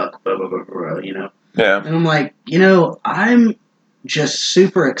gonna suck." Blah blah blah blah. Yeah. And I'm like, I'm just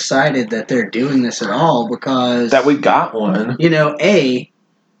super excited that they're doing this at all because That we got one.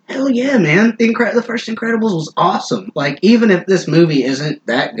 Hell yeah, man! The first Incredibles was awesome. Like, even if this movie isn't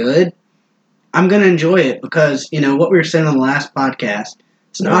that good, I'm gonna enjoy it because what we were saying on the last podcast.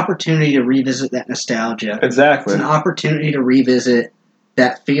 It's an opportunity to revisit that nostalgia. Exactly. It's an opportunity to revisit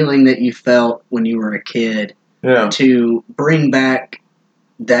that feeling that you felt when you were a kid. Yeah. To bring back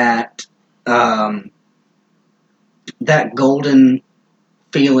that that golden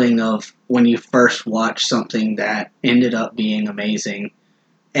feeling of when you first watched something that ended up being amazing.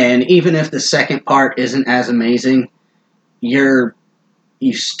 And even if the second part isn't as amazing, you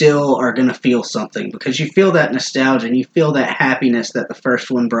still are going to feel something because you feel that nostalgia and you feel that happiness that the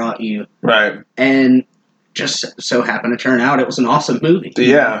first one brought you. Right. And just so happened to turn out it was an awesome movie.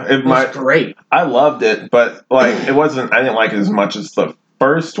 Yeah, it was great. I loved it, but like I didn't like it as much as the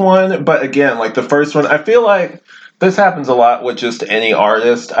first one. But again, like the first one, I feel like this happens a lot with just any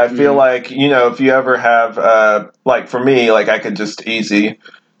artist. I feel like if you ever have like for me, like I could just easy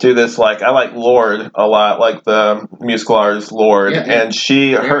do this. Like I like Lorde a lot, like the musical artist Lorde, and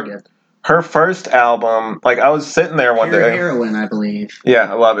her first album, like I was sitting there one day. Heroin, I believe.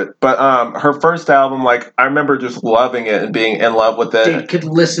 Yeah, I love it. But her first album, like I remember just loving it and being in love with it. Dude, could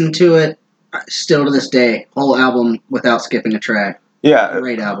listen to it still to this day, whole album without skipping a track. Yeah,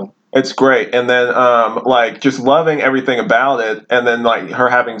 great album. It's great, and then like just loving everything about it, and then like her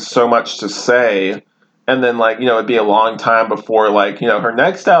having so much to say. And then, like, it'd be a long time before, like, her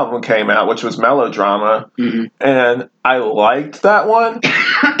next album came out, which was Melodrama. Mm-hmm. And I liked that one.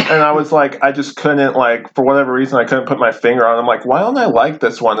 And I was like, I just couldn't, like, for whatever reason, I couldn't put my finger on it. I'm like, why don't I like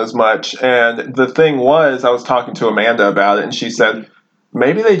this one as much? And the thing was, I was talking to Amanda about it, and she said,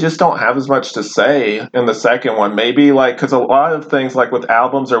 maybe they just don't have as much to say in the second one. Maybe, like, because a lot of things, like, with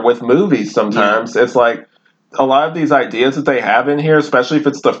albums or with movies sometimes, it's like, a lot of these ideas that they have in here, especially if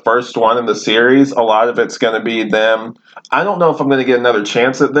it's the first one in the series, a lot of it's going to be them. I don't know if I'm going to get another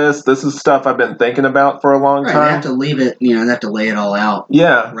chance at this. This is stuff I've been thinking about for a long time. They have to leave it, they have to lay it all out.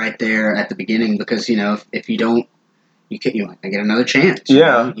 Yeah. Right there at the beginning because, if you don't, you might not get another chance.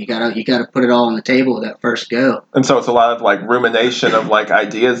 Yeah. You gotta put it all on the table with that first go. And so it's a lot of like rumination of like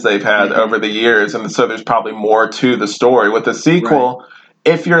ideas they've had over the years. And so there's probably more to the story. With the sequel,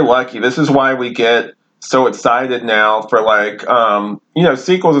 if you're lucky, this is why we get so excited now for like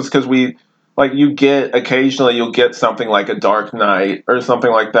sequels is because you'll get something like a Dark Knight or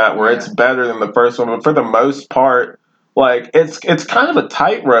something like that where it's better than the first one, but for the most part, like it's kind of a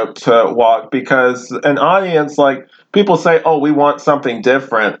tightrope to walk because an audience, like, people say, oh, we want something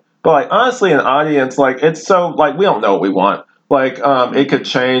different, but like honestly an audience, like, it's so like we don't know what we want. Like, it could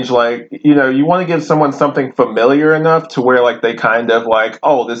change. Like, you want to give someone something familiar enough to where, like, they kind of like,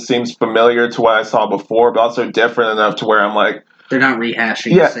 oh, this seems familiar to what I saw before, but also different enough to where I'm like, they're not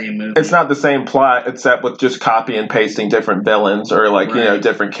rehashing the same movie. It's not the same plot, except with just copy and pasting different villains or, like,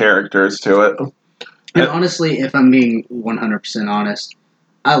 different characters to it. And honestly, if I'm being 100% honest,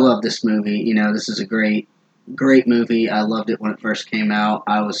 I love this movie. This is a great movie. I loved it when it first came out.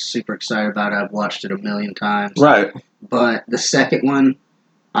 I was super excited about it. I've watched it a million times. Right. But the second one,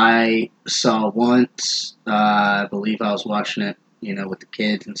 I saw once. I believe I was watching it, with the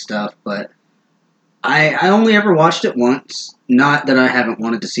kids and stuff. But I only ever watched it once. Not that I haven't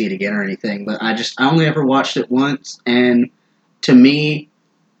wanted to see it again or anything, but I only ever watched it once. And to me,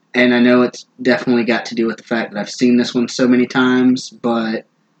 and I know it's definitely got to do with the fact that I've seen this one so many times, but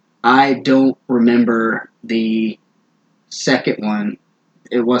I don't remember the second one.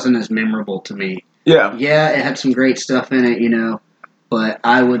 It wasn't as memorable to me. Yeah. Yeah, it had some great stuff in it, but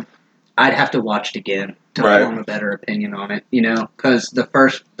I would I'd have to watch it again to Right. form a better opinion on it. Because the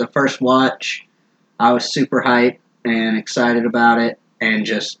first watch, I was super hyped and excited about it, and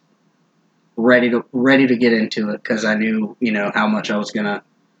just ready to get into it because I knew how much I was gonna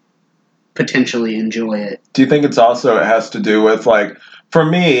potentially enjoy it. Do you think it has to do with like for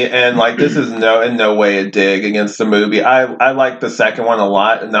me and like this is in no way a dig against the movie. I like the second one a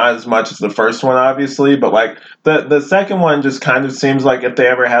lot, not as much as the first one obviously, but like the second one just kind of seems like if they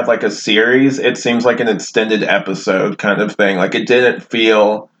ever had like a series, it seems like an extended episode kind of thing. Like it didn't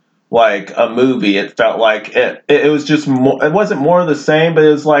feel like a movie. It felt like it was just more, it wasn't more of the same, but it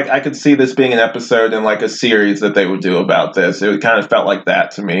was like I could see this being an episode in like a series that they would do about this. It kind of felt like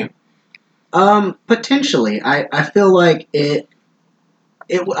that to me. Potentially, I feel like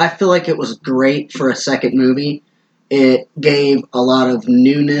I feel like it was great for a second movie. It gave a lot of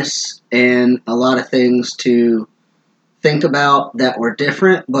newness and a lot of things to think about that were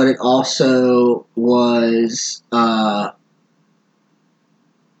different, but it also was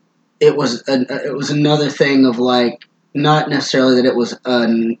it was another thing of like not necessarily that it was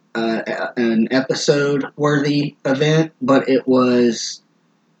an episode worthy event, but it was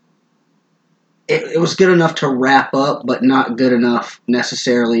good enough to wrap up, but not good enough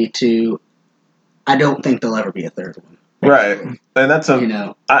necessarily to. I don't think there'll ever be a third one. Right. And that's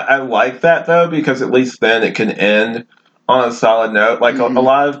I like that though, because at least then it can end on a solid note. Like a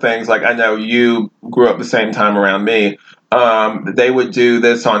lot of things, like I know you grew up the same time around me. They would do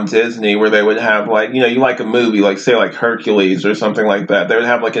this on Disney where they would have like, you like a movie, like say like Hercules or something like that. They would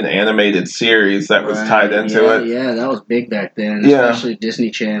have like an animated series that was tied into it. Yeah, that was big back then, especially Disney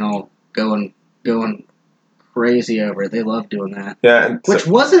Channel going crazy over it. They loved doing that. Yeah. Which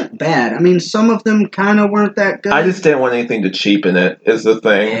wasn't bad. I mean, some of them kind of weren't that good. I just didn't want anything to cheapen it, is the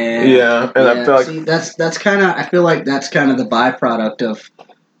thing. Yeah. And I feel like... See, that's kind of... I feel like that's kind of the byproduct of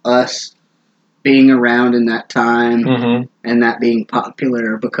us being around in that time and that being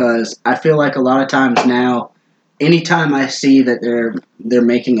popular, because I feel like a lot of times now, anytime I see that they're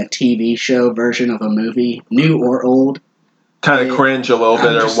making a TV show version of a movie, new or old, kind of cringe a little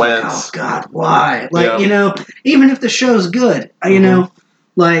bit or wince. Like, oh God, why? Like, even if the show's good,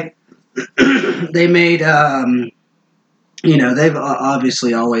 like they made, they've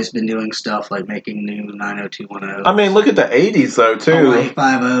obviously always been doing stuff like making new 90210. I mean, look at the 80s though too. Hawaii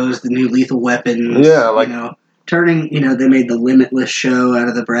 5-0s, the new Lethal Weapons. Yeah, like turning. They made the Limitless show out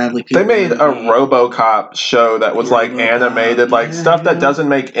of the Bradley Cooper. They made a RoboCop show that was like animated, like stuff that doesn't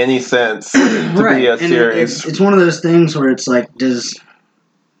make any sense to be a series. It's one of those things where it's like,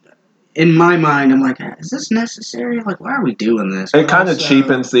 in my mind, I'm like, is this necessary? Like, why are we doing this? It kind of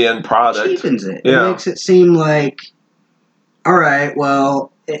cheapens the end product. Cheapens it. Yeah. It makes it seem like, all right,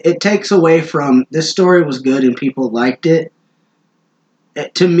 well, it takes away from, this story was good and people liked it.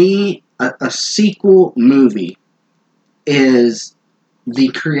 To me, a sequel movie is the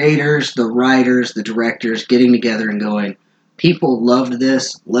creators, the writers, the directors getting together and going, people loved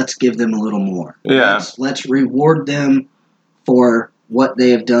this, let's give them a little more. Yeah. Let's reward them for what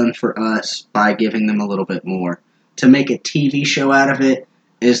they have done for us by giving them a little bit more. To make a TV show out of it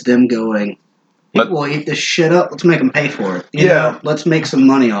is them going, people will eat this shit up, let's make them pay for it. You know? Let's make some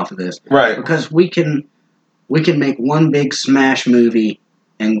money off of this. Right. Because we can make one big smash movie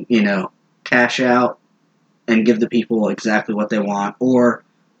and, cash out and give the people exactly what they want. Or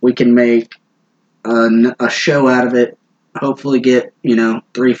we can make a show out of it, hopefully get,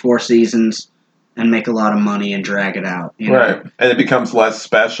 3-4 seasons and make a lot of money and drag it out. Right. And it becomes less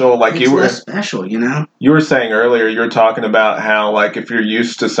special. Like it's less special, You were saying earlier, you were talking about how, like, if you're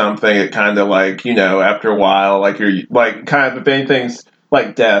used to something, it kind of, like, after a while, like, you're, like, kind of, if anything's,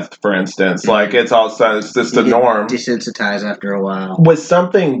 like death, for instance, like, it's all of a sudden, it's just the norm. Desensitized after a while. With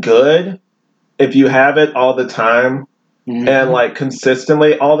something good, if you have it all the time, and, like,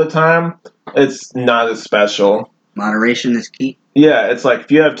 consistently all the time, it's not as special. Moderation is key. Yeah, it's like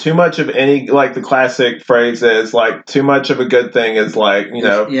if you have too much of any, like the classic phrase is like too much of a good thing is like,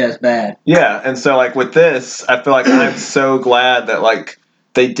 Yeah, it's bad. Yeah, and so like with this, I feel like I'm so glad that like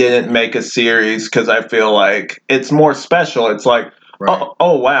they didn't make a series because I feel like it's more special. It's like,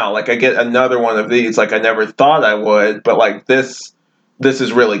 oh wow, like I get another one of these. Like I never thought I would, but like this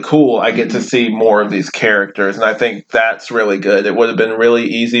is really cool. I get to see more of these characters, and I think that's really good. It would have been really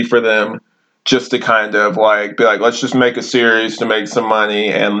easy for them just to kind of like be like, let's just make a series to make some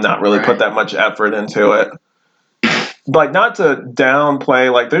money and not really put that much effort into it. Like, not to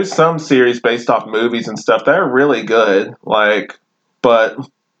downplay, like, there's some series based off movies and stuff that are really good. Like, but,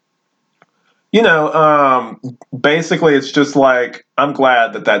 basically it's just like, I'm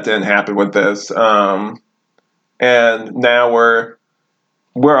glad that didn't happen with this. And now we're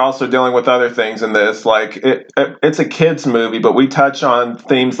we're also dealing with other things in this. Like it's a kids movie, but we touch on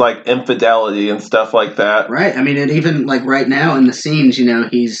themes like infidelity and stuff like that. Right. I mean, it even like right now in the scenes,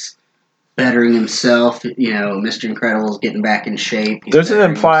 he's bettering himself. Mr. Incredible's getting back in shape. He's There's an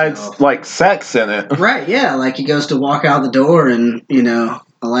bettering implied himself. like sex in it. Right. Yeah. Like he goes to walk out the door, and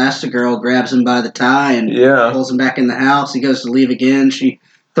Elastigirl grabs him by the tie and pulls him back in the house. He goes to leave again. She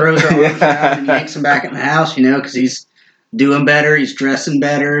throws her arms around and yanks him back in the house. Because he's doing better. He's dressing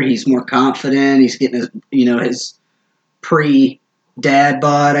better. He's more confident. He's getting his his pre-dad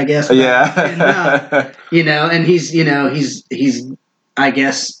bod, I guess. Yeah. And he's I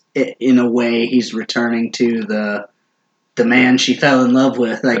guess in a way he's returning to the man she fell in love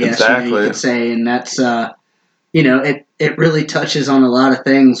with, I guess. Exactly. You could say, and that's it really touches on a lot of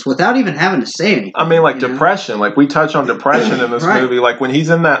things without even having to say anything. I mean, like depression. Like we touch on depression in this movie. Like when he's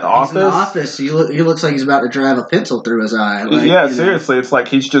in that office. He's in the office. He looks like he's about to drive a pencil through his eye. Like, seriously. It's like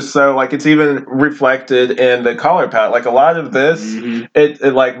he's just so like it's even reflected in the color palette. Like a lot of this, it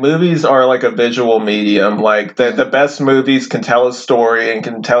like movies are like a visual medium. Like the best movies can tell a story and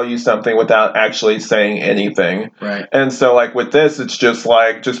can tell you something without actually saying anything. Right. And so like with this, it's just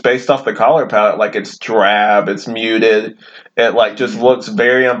based off the color palette. Like it's drab. It's muted. It like just looks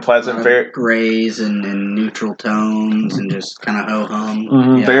very unpleasant, very grays and neutral tones, and just kind of ho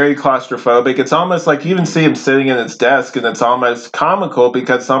hum. Very claustrophobic. It's almost like you even see him sitting in his desk, and it's almost comical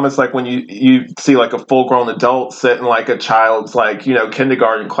because it's almost like when you see like a full grown adult sit in like a child's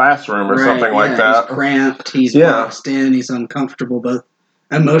kindergarten classroom or something like that. He's cramped. He's boxed in. He's uncomfortable, both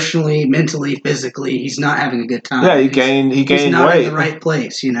emotionally, mentally, physically. He's not having a good time. Yeah, he gained he's not weight. In the right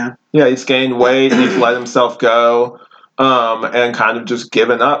place. Yeah, he's gained weight. He's let himself go. And kind of just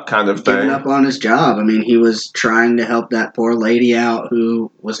given up kind of thing. Giving up on his job. I mean, he was trying to help that poor lady out who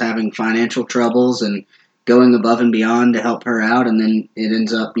was having financial troubles and going above and beyond to help her out. And then it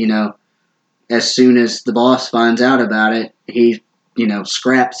ends up, as soon as the boss finds out about it, he,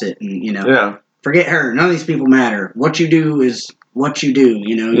 scraps it and, forget her. None of these people matter. What you do is what you do,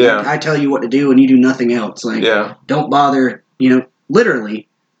 I tell you what to do and you do nothing else. Like, don't bother, literally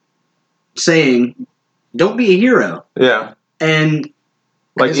saying, don't be a hero. Yeah. And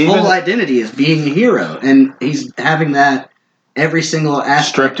his whole identity is being a hero. And he's having that every single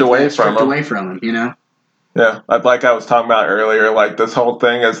aspect stripped away from him, Yeah. Like I was talking about earlier, like this whole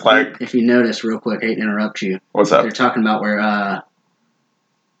thing is like... If you notice, real quick, I hate to interrupt you. What's up? They're talking about where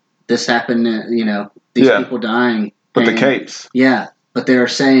this happened, these people dying. With the capes. Yeah. But they're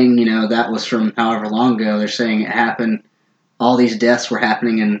saying, that was from however long ago. They're saying it happened, all these deaths were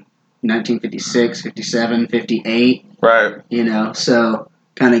happening in 1956, 57, 58. Right. So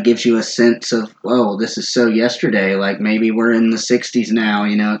kind of gives you a sense of, oh, this is so yesterday. Like maybe we're in the 60s now.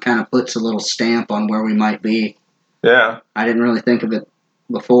 It kind of puts a little stamp on where we might be. Yeah. I didn't really think of it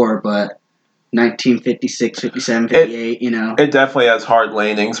before, but 1956, 57, 58, It definitely has hard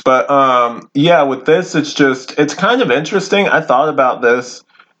leanings. But, with this, it's kind of interesting. I thought about this,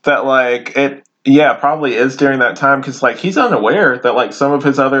 that, like, probably is during that time because, like, he's unaware that, like, some of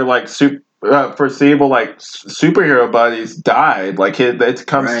his other, like, foreseeable, like, superhero buddies died. Like, it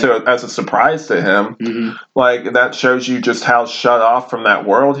comes as a surprise to him. Mm-hmm. Like, that shows you just how shut off from that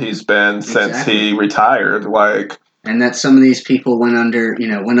world he's been since he retired. Like, and that some of these people went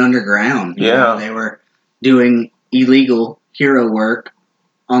underground. They were doing illegal hero work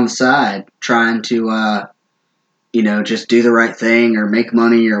on the side, trying to, just do the right thing or make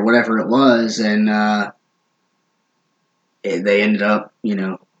money or whatever it was, and they ended up,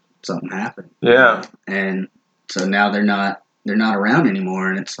 something happened. Yeah. And so now they're not around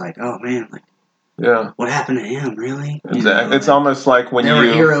anymore, and it's like, oh man, like, what happened to him? Really? Exactly. It's almost like when they were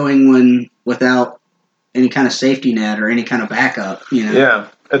heroing without any kind of safety net or any kind of backup. Yeah.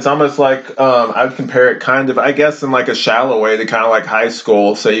 It's almost like I would compare it kind of, I guess, in like a shallow way to kind of like high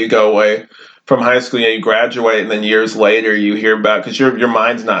school. So you go away from high school, you graduate, and then years later you hear about, because your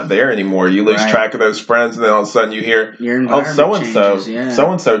mind's not there anymore. You lose track of those friends, and then all of a sudden you hear,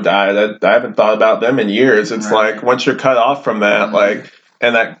 so-and-so died. I haven't thought about them in years. It's like once you're cut off from that, like,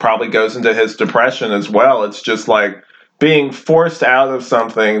 and that probably goes into his depression as well. It's just like being forced out of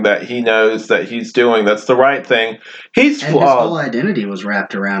something that he knows that he's doing that's the right thing. His whole identity was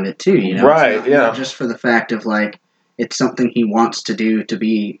wrapped around it too, Right, not just for the fact of like it's something he wants to do to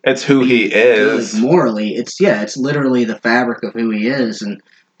be. It's who he is. Good morally. It's literally the fabric of who he is, and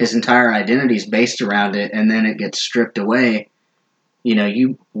his entire identity is based around it, and then it gets stripped away.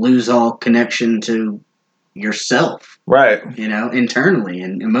 You lose all connection to yourself. Right. Internally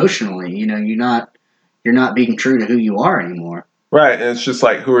and emotionally. You're not being true to who you are anymore. Right, and it's just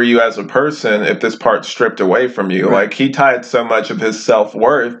like, who are you as a person if this part's stripped away from you? Right. Like, he tied so much of his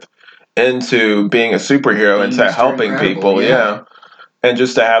self-worth into being a superhero, Being into Mr. helping Incredible, people, yeah. And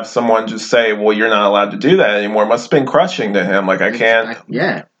just to have someone just say, well, you're not allowed to do that anymore, must have been crushing to him. Like, I can't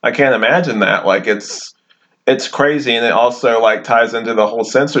imagine that. Like, it's crazy, and it also, like, ties into the whole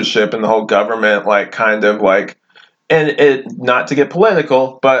censorship and the whole government, like, kind of, like, and it, not to get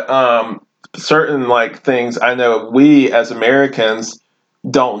political, but certain, like, things I know we as Americans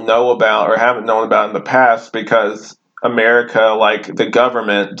don't know about or haven't known about in the past because America, like, the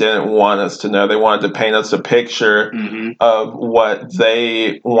government didn't want us to know. They wanted to paint us a picture of what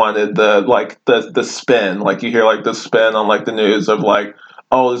they wanted, the spin. Like, you hear, like, the spin on, like, the news of, like,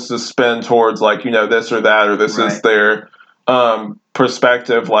 oh, this is spin towards, like, this or that, or this is their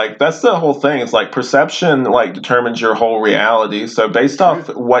perspective. Like, that's the whole thing. It's like perception, like, determines your whole reality. So based off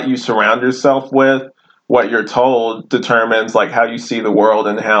what you surround yourself with, what you're told determines, like, how you see the world,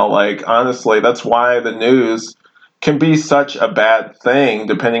 and how, like, honestly, that's why the news can be such a bad thing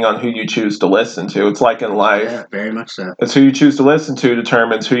depending on who you choose to listen to. It's like in life. Yeah, very much so. It's who you choose to listen to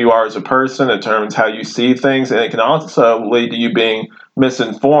determines who you are as a person, determines how you see things, and it can also lead to you being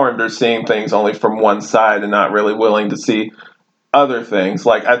misinformed or seeing things only from one side and not really willing to see other things.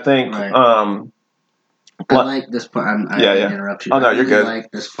 Like, I think I like this part. I didn't interrupt you. Oh, no, I you're really good.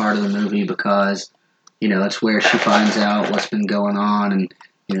 like this part of the movie because, it's where she finds out what's been going on,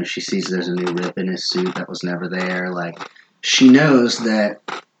 and she sees there's a new rip in his suit that was never there. Like, she knows that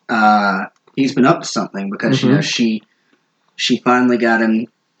he's been up to something because she finally got him.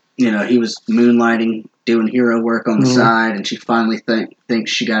 He was moonlighting, doing hero work on the side, and she finally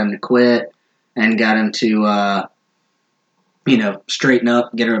thinks she got him to quit and got him to straighten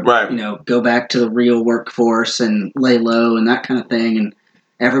up, get her, go back to the real workforce and lay low and that kind of thing. And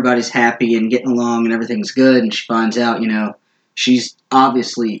everybody's happy and getting along and everything's good. And she finds out, she's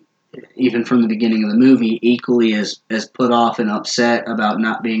obviously, even from the beginning of the movie, equally as put off and upset about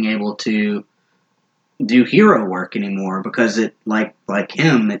not being able to do hero work anymore because it, like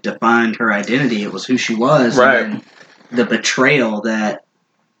him, it defined her identity. It was who she was. Right. And the betrayal that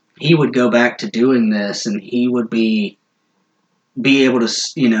he would go back to doing this and he would be able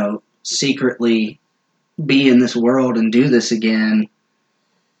to, secretly be in this world and do this again,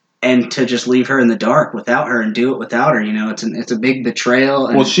 and to just leave her in the dark without her and do it without her. It's a big betrayal.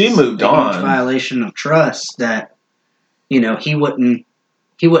 And she moved on. Huge violation of trust that, he wouldn't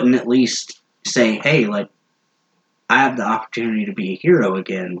at least say, hey, like, I have the opportunity to be a hero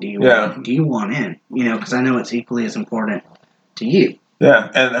again. Do you want in? Because I know it's equally as important to you.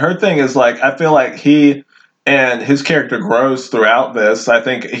 Yeah, and her thing is, like, I feel like he and his character grows throughout this. I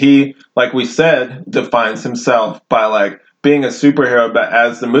think he, like we said, defines himself by, like, being a superhero, but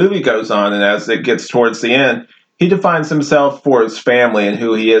as the movie goes on and as it gets towards the end, he defines himself for his family and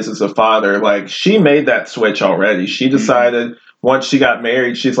who he is as a father. Like, she made that switch already. She decided once she got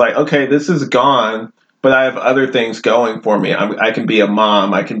married, she's like, okay, this is gone, but I have other things going for me. I can be a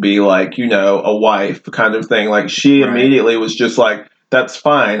mom. I can be, like, a wife kind of thing. Like, she immediately was just like, that's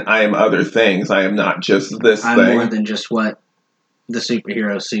fine. I am other things. I am not just this thing. I'm more than just what the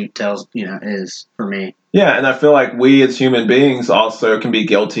superhero suit tells, is for me. Yeah, and I feel like we as human beings also can be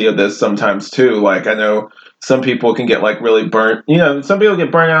guilty of this sometimes too. Like, I know some people can get, like, really burnt. Some people get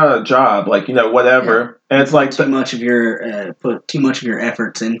burnt out of a job, like, whatever. Yeah. And it's like put too much of your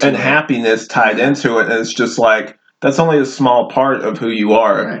efforts into and happiness tied into it, and it's just like that's only a small part of who you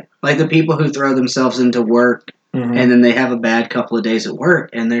are. Right. Like the people who throw themselves into work. And then they have a bad couple of days at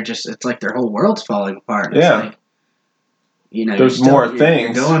work, and it's like their whole world's falling apart. Yeah. It's like, there's more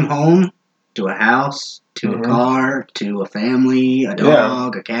things. You're going home to a house, to a car, to a family, a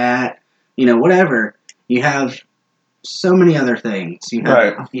dog, a cat, whatever. You have so many other things. You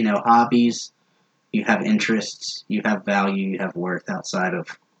have, hobbies, you have interests, you have value, you have worth outside of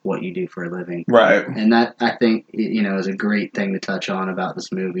what you do for a living. Right. And that, I think, is a great thing to touch on about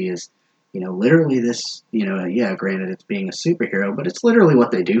this movie is, literally this, granted it's being a superhero, but it's literally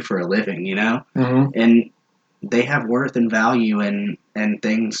what they do for a living, And they have worth and value and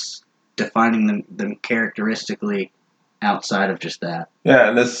things defining them characteristically outside of just that. Yeah,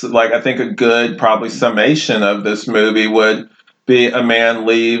 and this, like, I think a good probably summation of this movie would be a man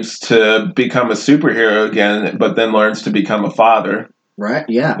leaves to become a superhero again, but then learns to become a father. Right,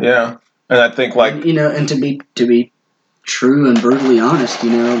 yeah. Yeah. And I think, like... And to be true and brutally honest,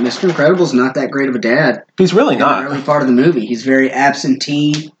 Mr. Incredible's not that great of a dad. He's really not. In the early part of the movie. He's very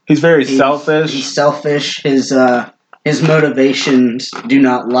absentee. He's very selfish. He's selfish. His motivations do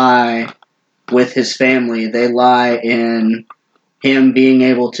not lie with his family. They lie in him being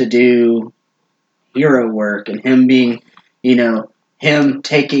able to do hero work and him being, you know, him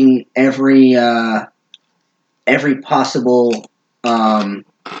taking every possible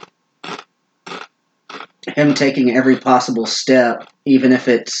step, even if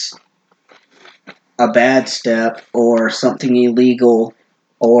it's a bad step or something illegal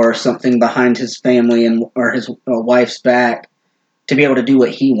or something behind his family and or his wife's back, to be able to do what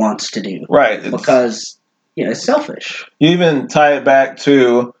he wants to do. Right. Because it's selfish. You even tie it back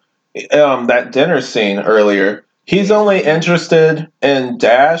to that dinner scene earlier. He's only interested in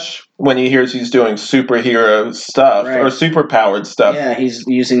Dash when he hears he's doing superhero stuff or superpowered stuff. Yeah, he's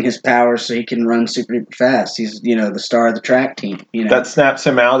using his powers so he can run super fast. He's, the star of the track team. That snaps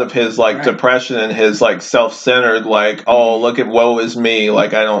him out of his depression and his self-centered oh, look at woe is me, I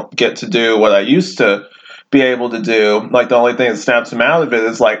don't get to do what I used to be able to do. The only thing that snaps him out of it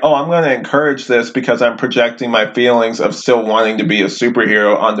is oh, I'm going to encourage this because I'm projecting my feelings of still wanting to be a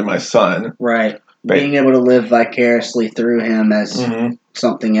superhero onto my son. Right. Being able to live vicariously through him as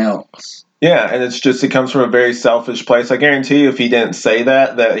something else. Yeah, and it comes from a very selfish place. I guarantee you if he didn't say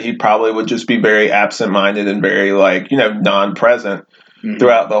that he probably would just be very absent-minded and very, non-present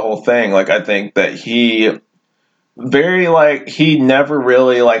throughout the whole thing. I think that he he never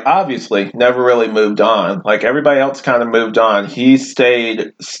really, obviously, never really moved on. Everybody else kind of moved on. He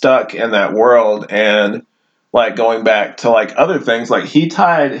stayed stuck in that world and, going back to, other things, he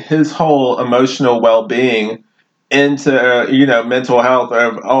tied his whole emotional well-being into, mental health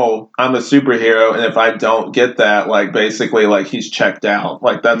of, oh, I'm a superhero, and if I don't get that, basically, he's checked out.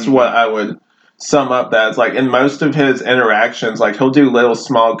 That's what I would sum up that. It's in most of his interactions, he'll do little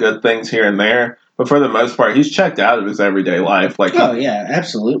small good things here and there, but for the most part, he's checked out of his everyday life. Oh, yeah,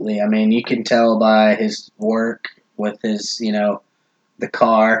 absolutely. I mean, you can tell by his work with his, the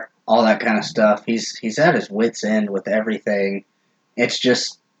car, all that kind of stuff. He's at his wit's end with everything. It's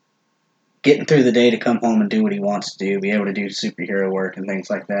just getting through the day to come home and do what he wants to do, be able to do superhero work and things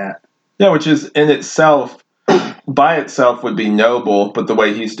like that. Yeah, which is in itself, by itself, would be noble, but the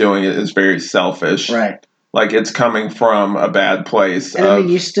way he's doing it is very selfish. Right. It's coming from a bad place. And I mean,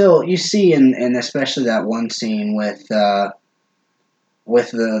 you see in especially that one scene with the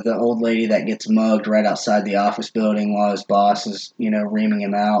old lady that gets mugged right outside the office building while his boss is, reaming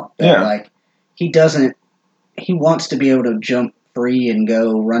him out. That, he wants to be able to jump free and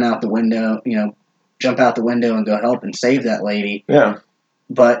go run out the window, jump out the window and go help and save that lady. Yeah.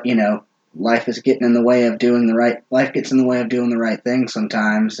 But, life is getting in the way of doing the right thing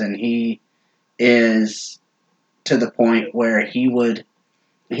sometimes, and he is to the point where he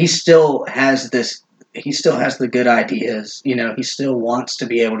still has the good ideas, he still wants to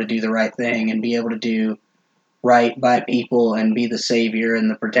be able to do the right thing and be able to do right by people and be the savior and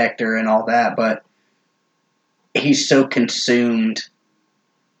the protector and all that, but he's so consumed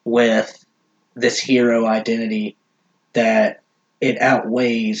with this hero identity that it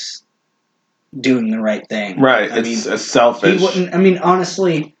outweighs doing the right thing. Right, it's selfish. He wouldn't,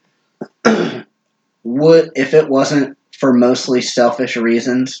 honestly, if it wasn't for mostly selfish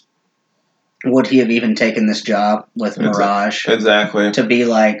reasons, would he have even taken this job with Mirage? Exactly. To be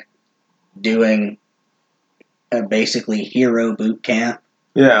doing basically hero boot camp.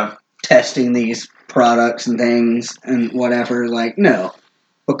 Yeah. Testing these products and things and whatever. No.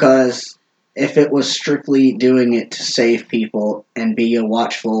 Because if it was strictly doing it to save people and be a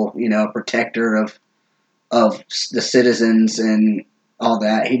watchful, protector of the citizens and all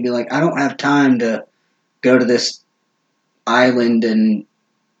that, he'd be I don't have time to go to this island and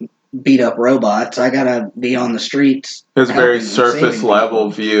beat up robots. I gotta be on the streets. His very surface level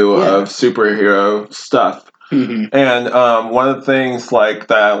view of superhero stuff. Mm-hmm. And one of the things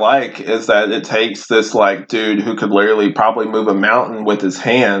that I like is that it takes this dude who could literally probably move a mountain with his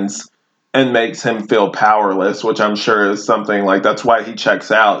hands and makes him feel powerless, which I'm sure is something that's why he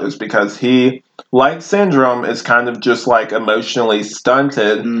checks out, is because he, like Syndrome, is kind of just emotionally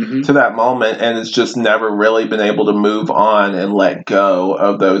stunted to that moment and has just never really been able to move on and let go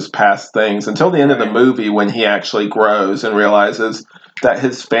of those past things until the end of the movie, when he actually grows and realizes that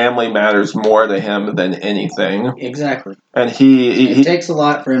his family matters more to him than anything. Exactly. And it takes a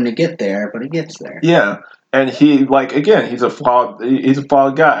lot for him to get there, but he gets there. Yeah. And he, again, he's a flawed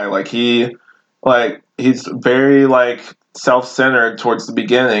guy. He's very, self-centered towards the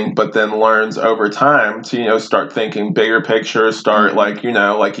beginning, but then learns over time to, start thinking bigger picture, start,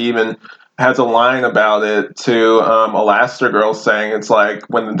 he even has a line about it to Elastigirl saying it's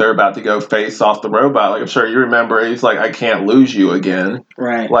when they're about to go face off the robot, I'm sure you remember, he's I can't lose you again.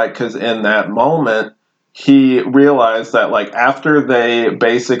 Right. Because in that moment, he realized that after they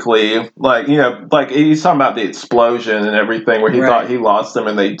basically he's talking about the explosion and everything where he thought he lost them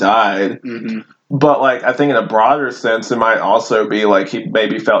and they died. Mm-hmm. But like I think in a broader sense, it might also be like he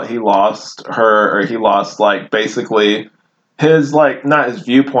maybe felt he lost her, or he lost like basically his like not his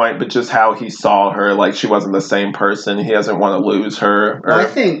viewpoint, but just how he saw her. Like she wasn't the same person. He doesn't want to lose her. Or, Well,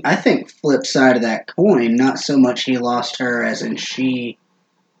 I think flip side of that coin, not so much he lost her as in she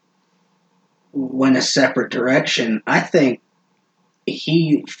went a separate direction. I think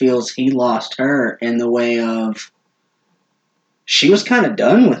he feels he lost her in the way of she was kind of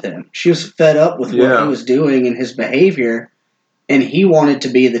done with him. She was fed up with what he was doing and his behavior, and he wanted to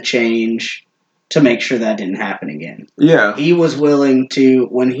be the change to make sure that didn't happen again. Yeah. He was willing to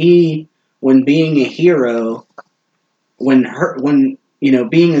when being a hero, when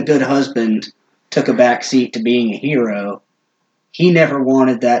being a good husband took a back seat to being a hero, he never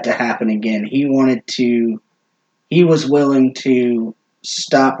wanted that to happen again. He was willing to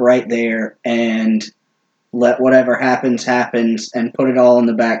stop right there and let whatever happens and put it all on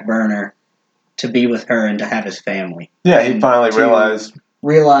the back burner to be with her and to have his family. Yeah, he finally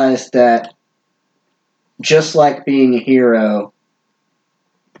realized that just like being a hero,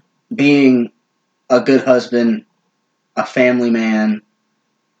 being a good husband, a family man,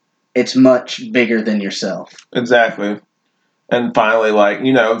 it's much bigger than yourself. Exactly. And finally, like,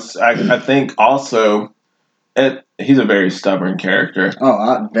 I think also he's a very stubborn character.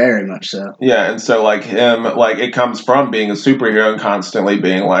 Oh, very much so. Yeah, and so like him, like it comes from being a superhero and constantly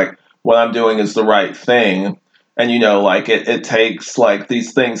being like, what I'm doing is the right thing. And like it takes like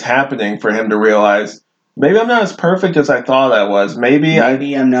these things happening for him to realize maybe I'm not as perfect as I thought I was. Maybe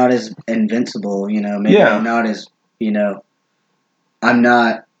I'm not as invincible, maybe I'm not as I'm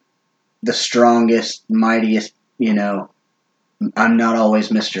not the strongest, mightiest, I'm not always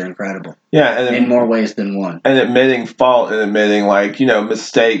Mr. Incredible. Yeah, and in more ways than one. And admitting fault and admitting like,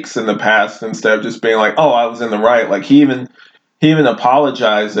 mistakes in the past instead of just being like, oh, I was in the right. Like he even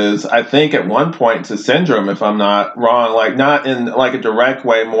apologizes, I think at one point to Syndrome, if I'm not wrong, like not in like a direct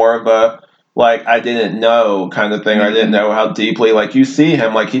way, more of a like I didn't know kind of thing. Mm-hmm. I didn't know how deeply, like you see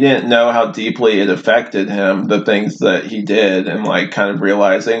him, like he didn't know how deeply it affected him, the things that he did, and like kind of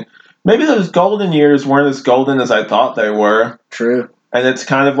realizing maybe those golden years weren't as golden as I thought they were. True. And it's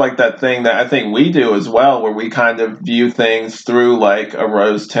kind of like that thing that I think we do as well, where we kind of view things through like a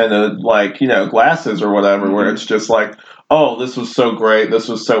rose-tinted, like, glasses or whatever, mm-hmm. where it's just like, oh, this was so great, this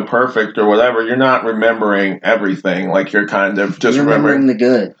was so perfect or whatever. You're not remembering everything. Like you're kind of just remembering the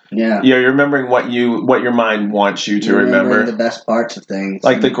good. Yeah. Yeah, you're remembering what your mind wants you to remember. The best parts of things.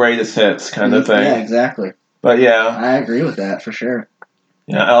 Like the greatest hits kind of thing. Yeah, exactly. But yeah. I agree with that for sure.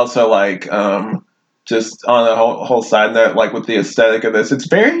 Yeah, I also like just on a whole side note, like with the aesthetic of this, it's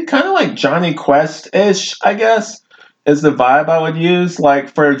very kind of like Johnny Quest-ish, I guess, is the vibe I would use. Like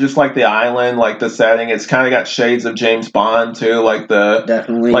for just like the island, like the setting, it's kind of got shades of James Bond too, like the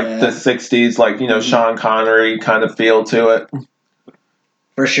definitely like the 60s, like mm-hmm. Sean Connery kind of feel to it.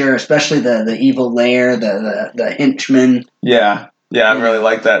 For sure, especially the evil lair, the henchman. Yeah, I really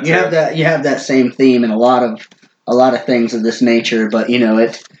like that. You have that same theme in a lot of things of this nature, but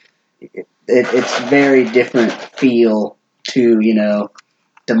it's very different feel to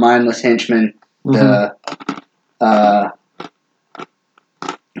the mindless henchman, mm-hmm.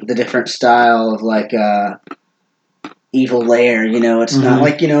 The different style of like evil lair. It's mm-hmm. not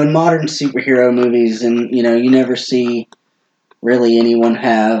like in modern superhero movies, and you never see really anyone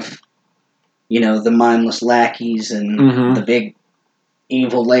have the mindless lackeys and mm-hmm. the big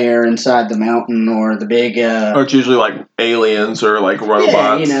evil lair inside the mountain, or the big or it's usually like aliens or like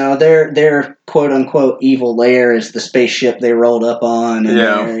robots. Yeah, their quote unquote evil lair is the spaceship they rolled up on,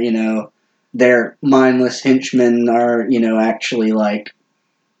 and their mindless henchmen are actually like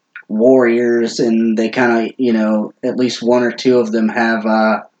warriors, and they kind of at least one or two of them have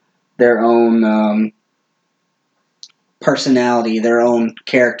their own personality, their own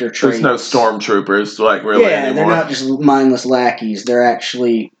character traits. There's no stormtroopers, like, really anymore. They're not just mindless lackeys. They're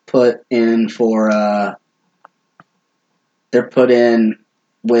actually put in they're put in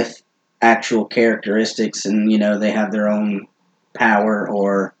with actual characteristics, and, they have their own power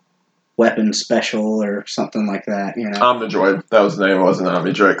or weapon special or something like that, Omnidroid. That was the name. It wasn't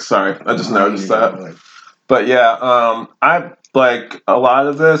Omnidrix. Sorry. I just noticed that. But, yeah, I like a lot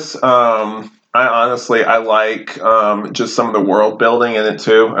of this. I like just some of the world building in it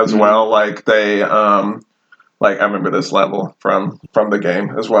too, as mm-hmm. well. Like they, like I remember this level from the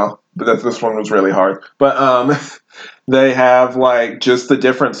game as well. But this one was really hard. But they have like just the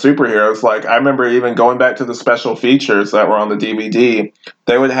different superheroes. Like I remember even going back to the special features that were on the DVD.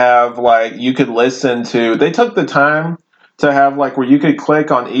 They would have like you could listen to. They took the time to have like where you could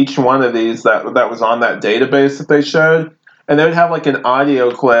click on each one of these that was on that database that they showed, and they would have like an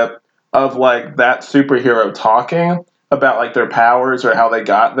audio clip of like that superhero talking about like their powers or how they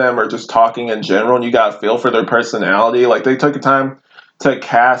got them or just talking in general, and you got a feel for their personality. Like they took the time to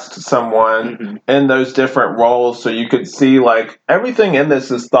cast someone in those different roles so you could see like everything in this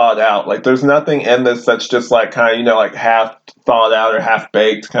is thought out. Like there's nothing in this that's just like kind of, you know, like half thought out or half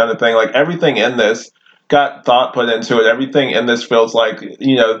baked kind of thing. Like everything in this got thought put into it. Everything in this feels like,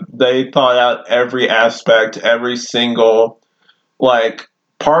 you know, they thought out every aspect, every single like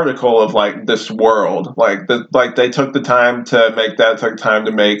particle of like this world. Like they took the time to make that, took time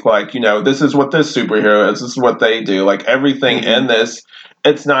to make like, you know, this is what this superhero is, this is what they do. Like everything in this,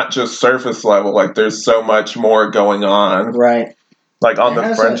 it's not just surface level. Like there's so much more going on. Right. Like on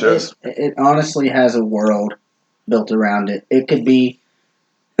the fringes. It honestly has a world built around it. It could be,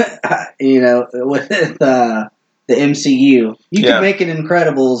 you know, with the MCU, you could make an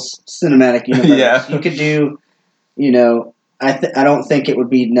Incredibles cinematic universe. You could do, you know, I don't think it would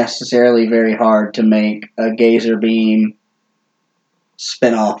be necessarily very hard to make a Gazer Beam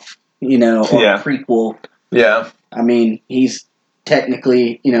spinoff, you know, or prequel. Yeah. I mean, he's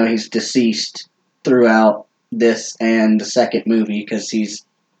technically, you know, he's deceased throughout this and the second movie because he's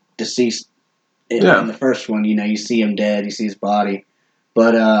deceased in the first one. You know, you see him dead, you see his body.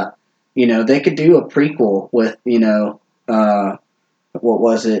 But, you know, they could do a prequel with, you know, what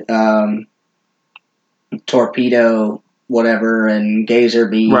was it? Torpedo, whatever, and Gazer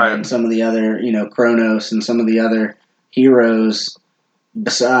Beam, and some of the other, you know, Kronos and some of the other heroes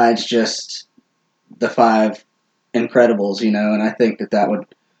besides just the 5 Incredibles, you know, and I think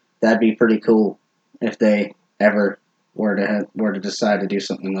that'd be pretty cool if they ever were to decide to do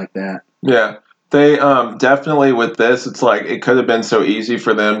something like that. Yeah. They definitely with this, it's like it could have been so easy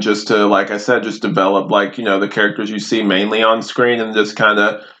for them just to, like I said, just develop like, you know, the characters you see mainly on screen and just kind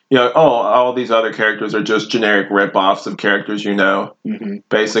of, you know, oh, all these other characters are just generic rip-offs of characters, you know,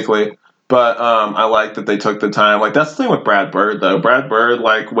 basically. But I like that they took the time. Like that's the thing with Brad Bird though. Brad Bird,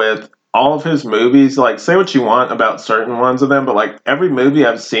 like with all of his movies, like say what you want about certain ones of them, but like every movie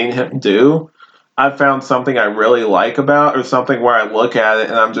I've seen him do, I've found something I really like about, or something where I look at it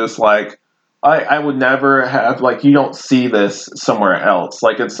and I'm just like, I would never have, like, you don't see this somewhere else.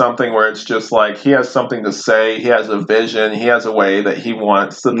 Like, it's something where it's just like, he has something to say, he has a vision, he has a way that he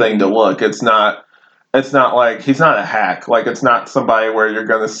wants the thing to look. It's not like, he's not a hack. Like, it's not somebody where you're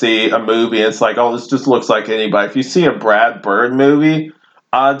going to see a movie and it's like, oh, this just looks like anybody. If you see a Brad Bird movie,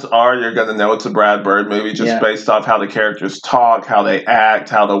 odds are you're going to know it's a Brad Bird movie just based off how the characters talk, how they act,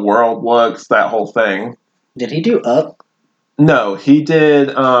 how the world looks, that whole thing. Did he do Up? No, he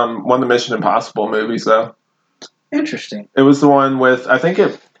did one of the Mission Impossible movies, though. Interesting. It was the one with, I think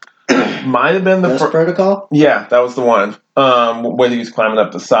it might have been the Ghost Protocol? Yeah, that was the one. When he was climbing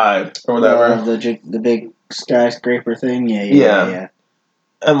up the side or whatever. The big skyscraper thing? Yeah.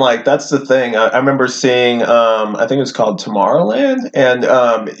 And, like, that's the thing. I remember seeing, I think it was called Tomorrowland,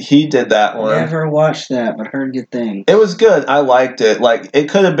 and he did that one. Never watched that, but heard good things. It was good. I liked it. Like,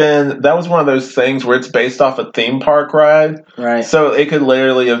 it could have been, that was one of those things where it's based off a theme park ride. Right. So it could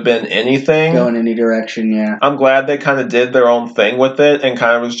literally have been anything. Go in any direction, yeah. I'm glad they kind of did their own thing with it and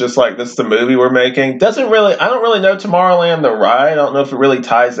kind of was just like, this is the movie we're making. I don't really know Tomorrowland the ride. I don't know if it really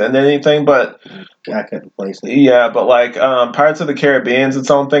ties into anything, but I couldn't place it. Yeah, but like Pirates of the Caribbean's its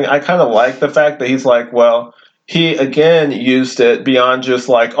own thing. I kind of like the fact that he's like, well, he again used it beyond just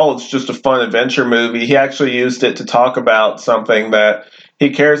like, oh, it's just a fun adventure movie. He actually used it to talk about something that he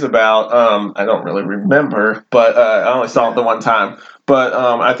cares about. I don't really remember, but I only saw it the one time. But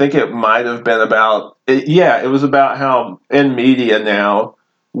I think it might have been about, it was about how in media now,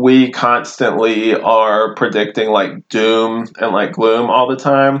 we constantly are predicting like doom and like gloom all the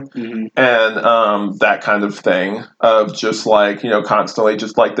time, and that kind of thing of just like, you know, constantly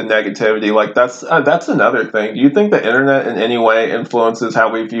just like the negativity. Like that's another thing. Do you think the internet in any way influences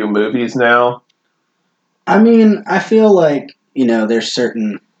how we view movies now? I mean, I feel like, you know, there's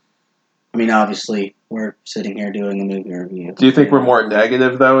certain. I mean, obviously, we're sitting here doing a movie review. Do you think we're more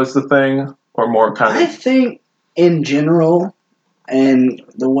negative though, is the thing, or more kind of? I think in general. And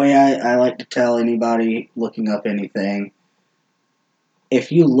the way I like to tell anybody looking up anything,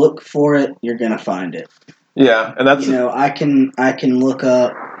 if you look for it, you're gonna find it. Yeah, and that's, you know, I can look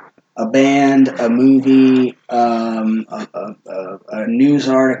up a band, a movie, a news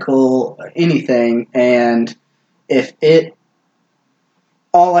article, anything, and if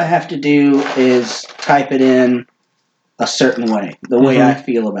all I have to do is type it in a certain way, the way I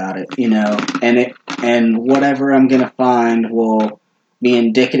feel about it, you know, and whatever I'm gonna find will be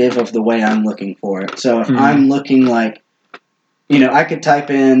indicative of the way I'm looking for it. So if I'm looking like, you know, I could type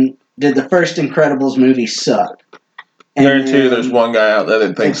in, did the first Incredibles movie suck? Guarantee there's one guy out there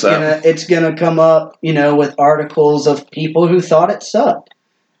that thinks that. It's gonna come up, with articles of people who thought it sucked.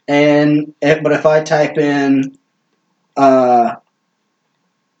 But if I type in, was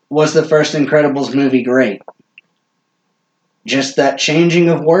the first Incredibles movie great? Just that changing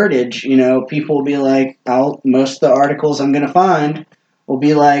of wordage, people will be like, most of the articles I'm going to find will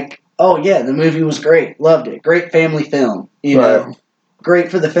be like, oh yeah, the movie was great, loved it, great family film, Right.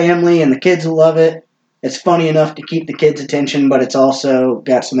 Great for the family and the kids will love it. It's funny enough to keep the kids' attention, but it's also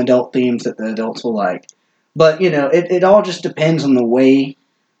got some adult themes that the adults will like. But, it all just depends on the way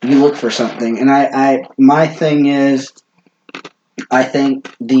you look for something. And my thing is, I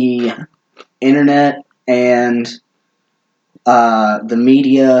think the internet and the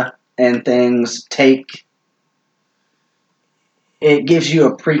media and things it gives you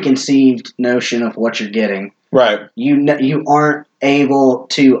a preconceived notion of what you're getting. Right. You aren't able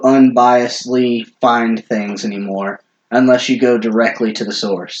to unbiasedly find things anymore unless you go directly to the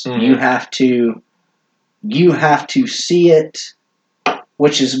source. Mm-hmm. You have to see it,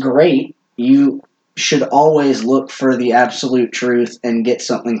 which is great. You should always look for the absolute truth and get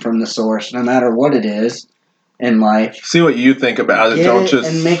something from the source, no matter what it is in life. See what you think about it. Don't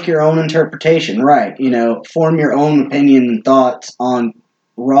just and make your own interpretation. Right. Form your own opinion and thoughts on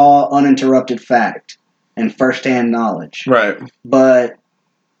raw, uninterrupted fact and firsthand knowledge. Right. But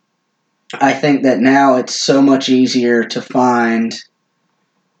I think that now it's so much easier to find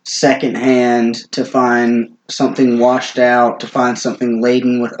secondhand, to find something washed out, to find something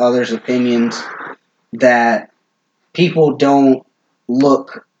laden with others' opinions, that people don't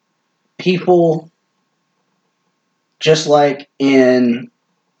look. People, just like in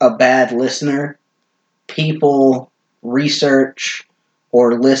a bad listener, people research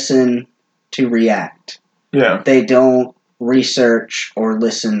or listen to react. Yeah. They don't research or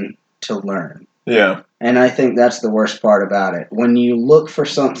listen to learn. Yeah. And I think that's the worst part about it. When you look for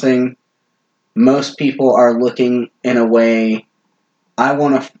something, most people are looking in a way,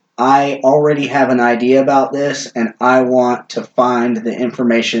 I already have an idea about this, and I want to find the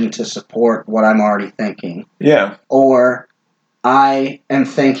information to support what I'm already thinking. Yeah. Or I am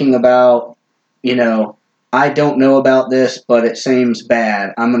thinking about, I don't know about this, but it seems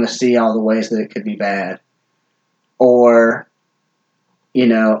bad. I'm going to see all the ways that it could be bad. Or,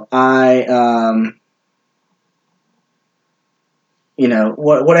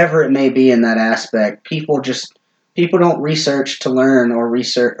 whatever it may be in that aspect, people don't research to learn or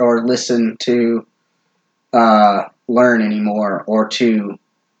research or listen to learn anymore, or to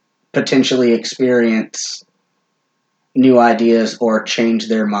potentially experience new ideas or change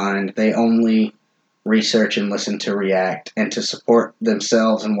their mind. They only research and listen to react and to support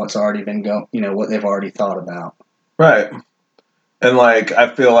themselves and what's already been what they've already thought about. Right. And,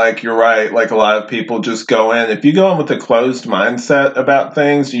 I feel like you're right. A lot of people just go in. If you go in with a closed mindset about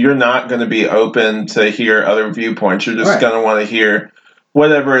things, you're not going to be open to hear other viewpoints. You're just going to want to hear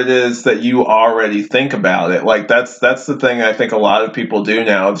whatever it is that you already think about it. That's the thing I think a lot of people do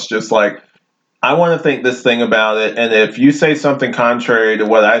now. It's just I want to think this thing about it, and if you say something contrary to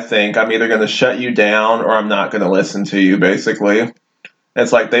what I think, I'm either going to shut you down or I'm not going to listen to you, basically.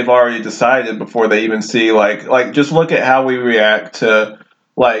 It's they've already decided before they even see, just look at how we react to,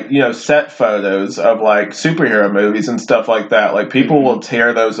 set photos of, superhero movies and stuff like that. People will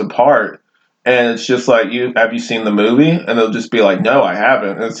tear those apart, and it's just have you seen the movie? And they'll just be like, no, I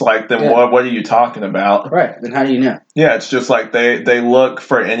haven't. And it's then what are you talking about? Right, then how do you know? Yeah, it's just they look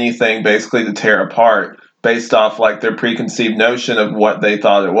for anything, basically, to tear apart based off, their preconceived notion of what they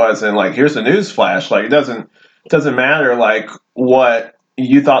thought it was. And, here's a news flash. It doesn't matter, what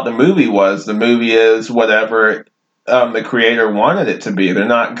you thought the movie was. The movie is whatever the creator wanted it to be. They're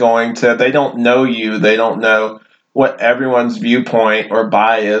not going to, they don't know you. They don't know what everyone's viewpoint or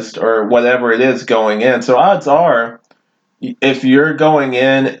biased or whatever it is going in. So odds are, if you're going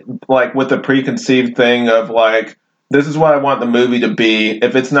in with the preconceived thing of this is what I want the movie to be,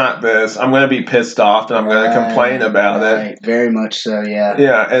 if it's not this, I'm going to be pissed off and I'm going to complain about it. Very much so, yeah.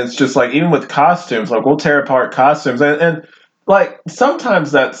 Yeah, and it's just even with costumes, we'll tear apart costumes, and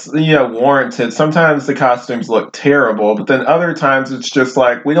sometimes that's warranted. Sometimes the costumes look terrible, but then other times it's just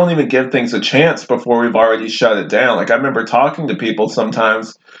we don't even give things a chance before we've already shut it down. I remember talking to people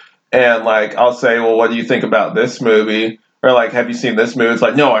sometimes, and I'll say, well, what do you think about this movie? Or have you seen this movie? It's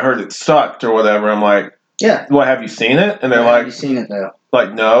no, I heard it sucked or whatever. I'm yeah. Well, have you seen it? And they're have you seen it though?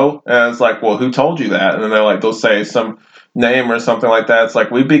 No. And it's well, who told you that? And then they'll say some name or something like that.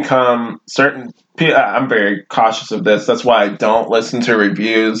 It's we've become certain. I'm very cautious of this. That's why I don't listen to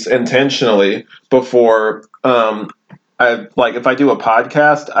reviews intentionally before. If I do a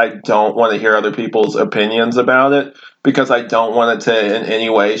podcast, I don't want to hear other people's opinions about it because I don't want it to in any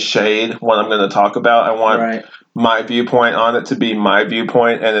way shade what I'm going to talk about. I want Right. my viewpoint on it to be my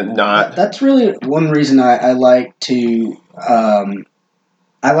viewpoint and it not. That's really one reason I like to.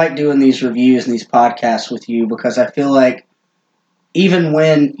 I like doing these reviews and these podcasts with you because I feel like even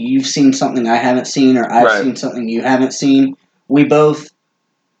when you've seen something I haven't seen or I've Right. seen something you haven't seen, we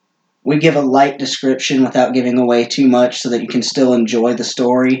give a light description without giving away too much so that you can still enjoy the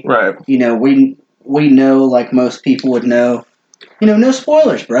story. Right. You know, we know, like most people would know, you know, no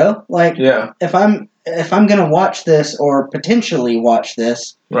spoilers, bro. Like, Yeah. if I'm gonna watch this or potentially watch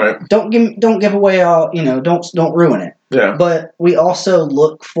this, Right. don't give away all, you know, don't ruin it. Yeah. But we also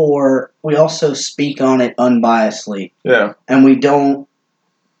speak on it unbiasedly. Yeah. And we don't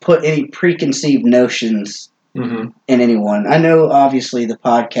put any preconceived notions Mm-hmm. in anyone. I know obviously the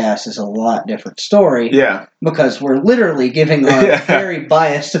podcast is a lot different story. Yeah. Because we're literally giving our very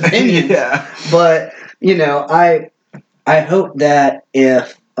biased opinions. Yeah. But, you know, I hope that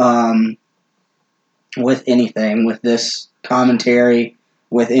if with anything, with this commentary,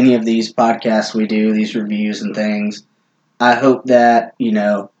 with any of these podcasts we do, these reviews and things, I hope that, you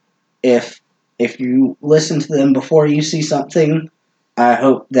know, if you listen to them before you see something, I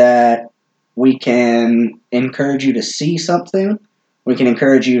hope that we can encourage you to see something. We can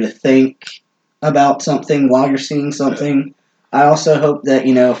encourage you to think about something while you're seeing something. I also hope that,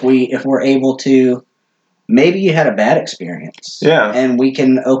 you know, if we're able to, maybe you had a bad experience. Yeah. And we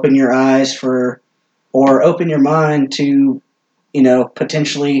can open your eyes or open your mind to, you know,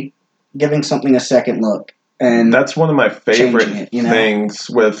 potentially giving something a second look. And that's one of my favorite things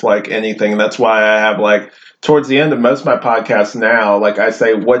with like anything. That's why I have like towards the end of most of my podcasts now, like I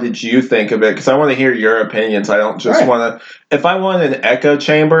say, what did you think of it? Because I want to hear your opinions. I don't just want to. If I want an echo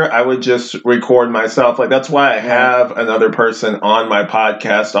chamber, I would just record myself. Like that's why I have another person on my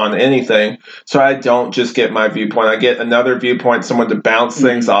podcast on anything, so I don't just get my viewpoint. I get another viewpoint, someone to bounce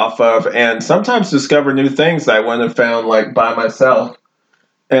things off of, and sometimes discover new things that I wouldn't have found like by myself.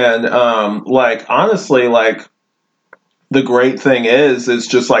 And like honestly, like the great thing is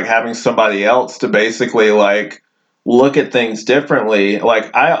just like having somebody else to basically like look at things differently.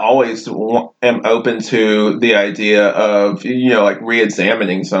 Like I always am open to the idea of, you know, like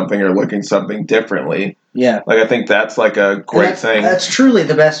re-examining something or looking something differently. Yeah. Like I think that's like a great thing. That's truly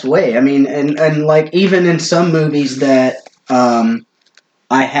the best way. I mean, and like even in some movies that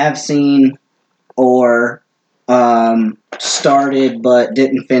I have seen or started but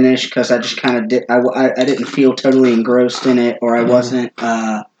didn't finish because I just kind of I didn't feel totally engrossed in it, or I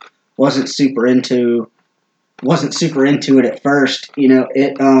wasn't super into it at first. You know,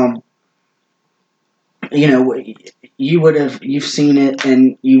 you've seen it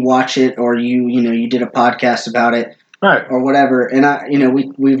and you watch it, or you did a podcast about it, right, or whatever,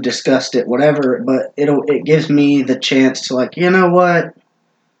 and we've discussed it, whatever, but it gives me the chance to, like, you know what,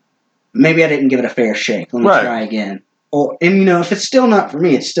 maybe I didn't give it a fair shake. Let me try again. And if it's still not for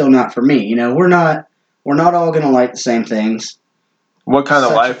me, it's still not for me. We're not all going to like the same things. What kind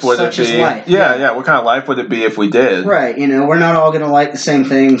of life would it be? Life. Yeah. What kind of life would it be if we did? Right. We're not all going to like the same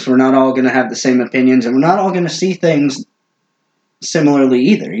things. We're not all going to have the same opinions, and we're not all going to see things similarly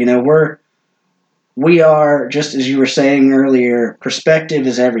either. We are, just as you were saying earlier, perspective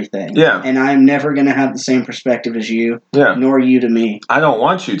is everything. Yeah. And I'm never going to have the same perspective as you, nor you to me. I don't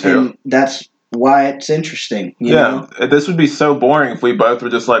want you to. And that's why it's interesting. You know? This would be so boring if we both were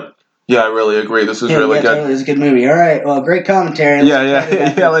just like, yeah, I really agree. This is really good. Totally, it's a good movie. All right, well, great commentary.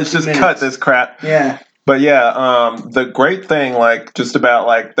 Let's just cut this crap. Yeah. But the great thing, like, just about,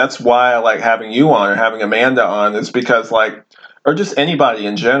 like, that's why I like having you on or having Amanda on, is because, like, or just anybody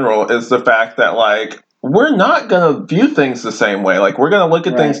in general, is the fact that, like, we're not going to view things the same way. Like, we're going to look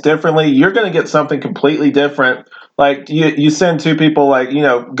at things differently. You're going to get something completely different. Like, you send two people, like,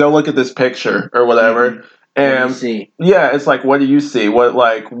 go look at this picture or whatever. Mm-hmm. And what do you see? Yeah, it's like, what do you see? What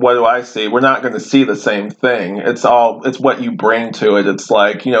do I see? We're not going to see the same thing. It's what you bring to it. It's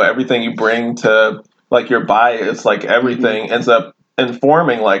like, everything you bring to, like, your bias, like, everything ends up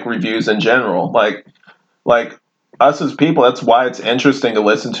informing, like, reviews in general. Like us as people, that's why it's interesting to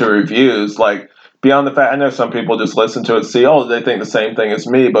listen to reviews. Like, beyond the fact, I know some people just listen to it, see, they think the same thing as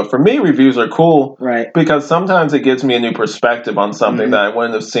me. But for me, reviews are cool, right? Because sometimes it gives me a new perspective on something that I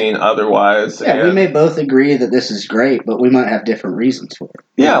wouldn't have seen otherwise. Yeah, we may both agree that this is great, but we might have different reasons for it.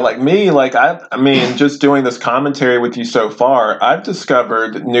 Yeah, like me, like I mean, just doing this commentary with you so far, I've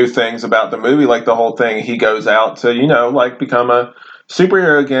discovered new things about the movie. Like the whole thing, he goes out to, like, become a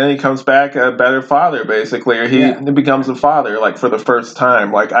superhero again. He comes back a better father, basically, or he becomes a father, like, for the first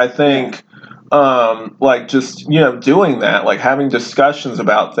time. Like, I think like just doing that, like having discussions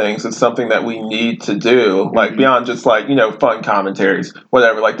about things is something that we need to do, like beyond just like fun commentaries,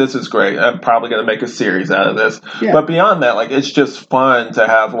 whatever. Like this is great. I'm probably going to make a series out of this, but beyond that, like it's just fun to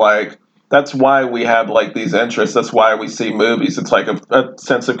have like. That's why we have like these interests. That's why we see movies. It's like a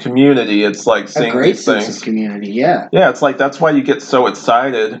sense of community. It's like seeing a great these sense things. Of community, yeah. Yeah, it's like that's why you get so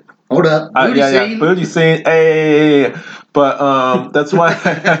excited. Hold up, booty scene. Booty scene. Hey, but that's why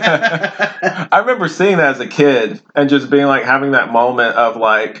I remember seeing that as a kid and just being like having that moment of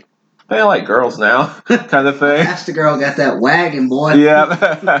like, hey, I like girls now, kind of thing. Elastigirl got that wagon, boy.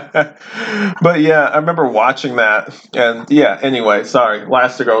 Yeah, but yeah, I remember watching that, and yeah. Anyway, sorry,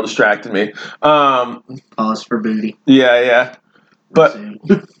 Elastigirl distracted me. Pause for booty. Yeah, but.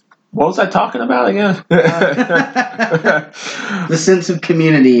 What was I talking about again? The sense of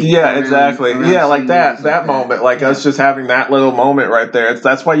community. Yeah, exactly. Yeah, like that moment. Like us just having that little moment right there.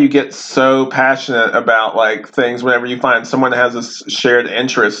 That's why you get so passionate about like things whenever you find someone that has a shared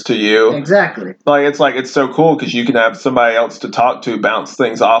interest to you. Exactly. Like it's so cool because you can have somebody else to talk to, bounce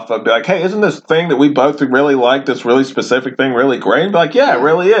things off of, be like, hey, isn't this thing that we both really like, this really specific thing, really great? And be like, yeah, it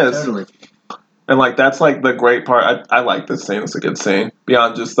really is. Totally. And, like, that's, like, the great part. I like this scene. It's a good scene.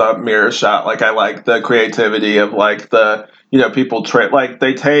 Beyond just the mirror shot, like, I like the creativity of, like, the, people like,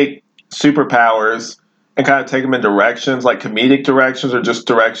 they take superpowers and kind of take them in directions, like comedic directions or just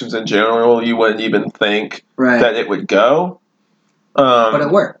directions in general you wouldn't even think that it would go. But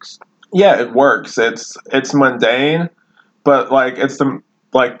it works. Yeah, it works. It's mundane, but, like, it's the...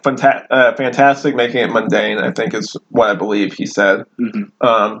 Like, fantastic making it mundane, I think is what I believe he said.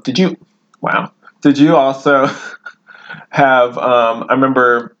 Mm-hmm. Did you also have, I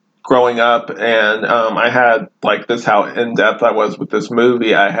remember growing up and I had, like, this how in-depth I was with this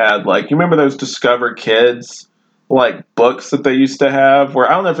movie. I had, like, you remember those Discover Kids, like, books that they used to have? Where,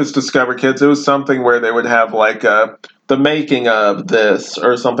 I don't know if it's Discover Kids, it was something where they would have, like, the making of this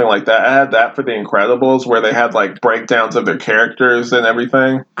or something like that. I had that for The Incredibles where they had, like, breakdowns of their characters and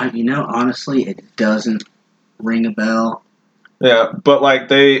everything. Honestly, it doesn't ring a bell. Yeah, but like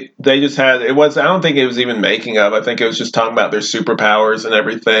they just had I don't think it was even making of. I think it was just talking about their superpowers and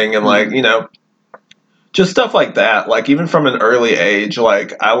everything and like, just stuff like that. Like even from an early age,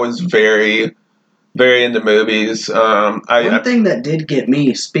 like I was very very into movies. One thing that did get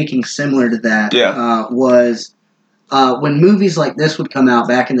me, speaking similar to that, yeah. Was when movies like this would come out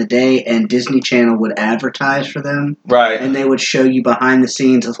back in the day and Disney Channel would advertise for them. Right. And they would show you behind the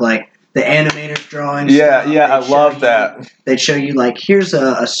scenes of like the animators drawing stuff. Yeah, I love that. They'd show you like, here's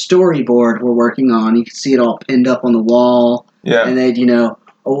a storyboard we're working on. You can see it all pinned up on the wall. Yeah. And they'd, oh,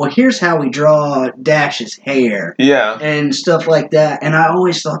 well, here's how we draw Dash's hair. Yeah. And stuff like that. And I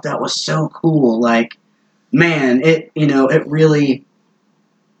always thought that was so cool. Like, man, it really...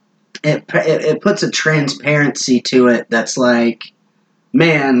 It puts a transparency to it that's like,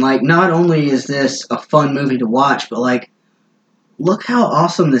 man, like, not only is this a fun movie to watch, but like, look how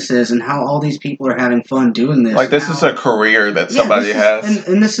awesome this is and how all these people are having fun doing this. Like, this is a career that somebody has.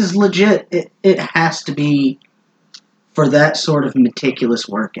 And this is legit. It has to be, for that sort of meticulous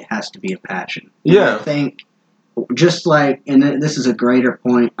work, it has to be a passion. Yeah. And I think, just like, and this is a greater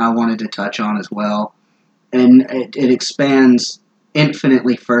point I wanted to touch on as well, and it expands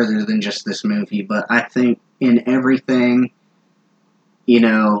infinitely further than just this movie, but I think in everything,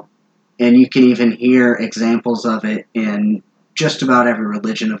 and you can even hear examples of it in just about every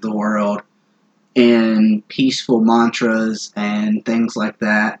religion of the world, in peaceful mantras and things like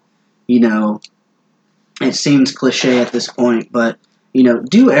that. It seems cliche at this point, but,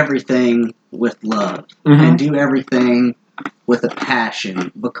 do everything with love. Mm-hmm. And do everything with a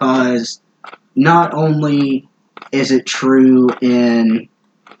passion, because not only is it true in,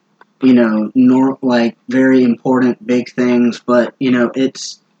 like very important big things, but,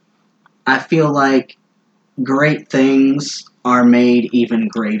 I feel like great things are made even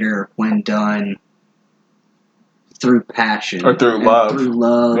greater when done through passion. Or through love. Through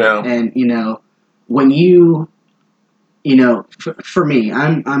love. Yeah. And, when you, for me,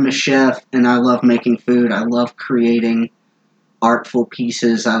 I'm a chef and I love making food. I love creating artful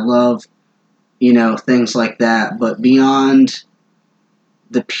pieces. I love, things like that. But beyond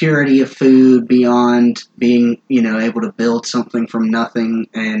the purity of food, beyond being, able to build something from nothing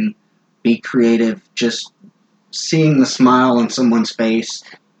and be creative, just seeing the smile on someone's face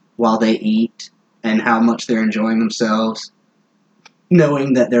while they eat and how much they're enjoying themselves,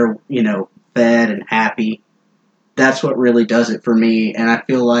 knowing that they're, fed and happy, that's what really does it for me. And I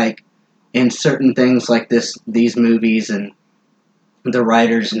feel like in certain things like these movies and the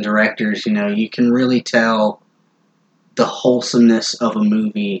writers and directors, you can really tell the wholesomeness of a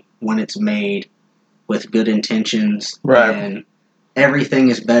movie when it's made with good intentions, Right. and everything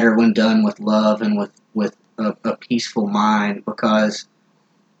is better when done with love and with a peaceful mind, because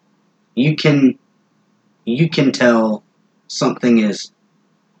you can tell something is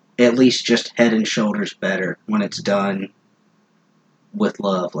at least just head and shoulders better when it's done with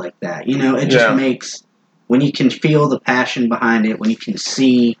love like that. It just Yeah. makes, when you can feel the passion behind it, when you can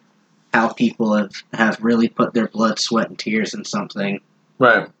see how people have really put their blood, sweat, and tears in something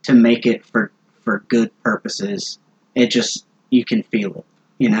Right. to make it for good purposes, you can feel it,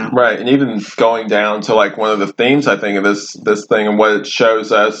 Right, and even going down to like one of the themes I think of this thing and what it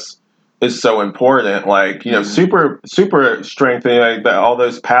shows us is so important. Like super strength, like all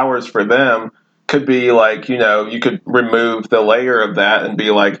those powers for them could be like you could remove the layer of that and be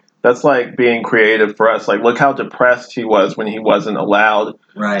like that's like being creative for us. Like look how depressed he was when he wasn't allowed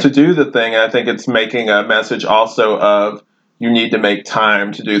Right. to do the thing. And I think it's making a message also of you need to make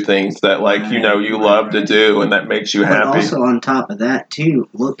time to do things that like you love to do and that makes you happy. But also on top of that too,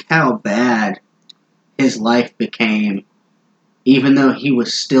 look how bad his life became, even though he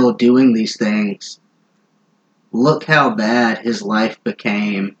was still doing these things. Look how bad his life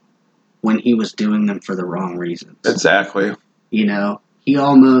became when he was doing them for the wrong reasons. Exactly. He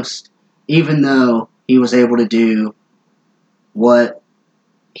almost, even though he was able to do what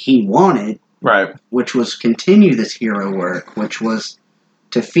he wanted, right, which was continue this hero work, which was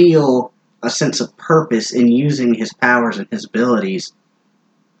to feel a sense of purpose in using his powers and his abilities,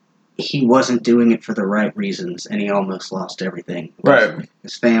 he wasn't doing it for the right reasons, and he almost lost everything. Right.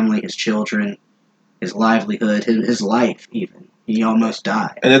 His family, his children, his livelihood, his life even. He almost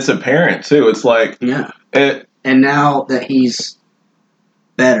died. And it's apparent, too. It's like... Yeah. And now that he's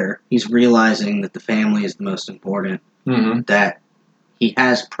better, he's realizing that the family is the most important, that he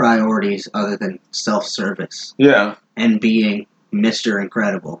has priorities other than self-service. Yeah. And being Mr.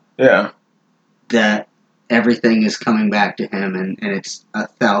 Incredible. Yeah. That everything is coming back to him, and it's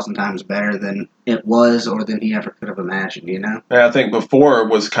 1,000 times better than it was or than he ever could have imagined, And I think before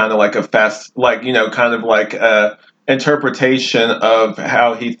was kind of like a fast, like, kind of like a interpretation of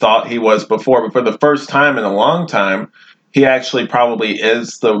how he thought he was before. But for the first time in a long time, he actually probably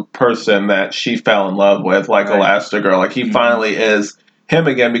is the person that she fell in love with, like Elastigirl. Like, he finally is him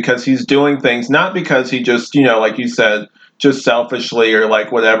again because he's doing things, not because he just, like you said, just selfishly or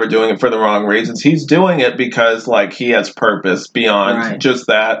like whatever, doing it for the wrong reasons. He's doing it because like he has purpose beyond just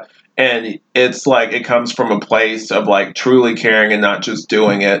that. And it's like it comes from a place of like truly caring and not just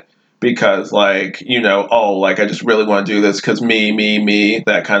doing it because like, like I just really want to do this because me,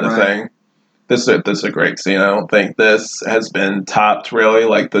 that kind of thing. This is a great scene. I don't think this has been topped really,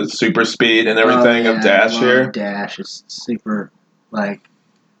 like the super speed and everything of Dash here. Dash is super, like,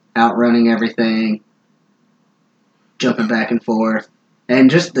 outrunning everything, jumping back and forth, and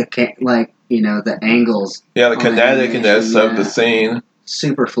just the the angles. Yeah, the kineticness of the scene.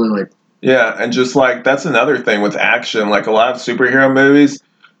 Super fluid. Yeah, and just like that's another thing with action. Like a lot of superhero movies,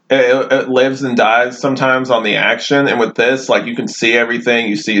 it lives and dies sometimes on the action, and with this, like you can see everything,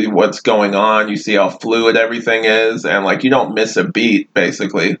 you see what's going on, you see how fluid everything is, and like you don't miss a beat.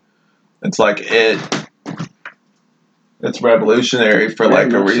 Basically, it's like it's revolutionary for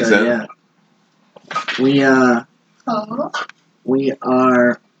like a reason. So, yeah. We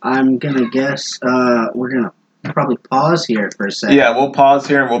are. I'm gonna guess. We're gonna probably pause here for a second. Yeah, we'll pause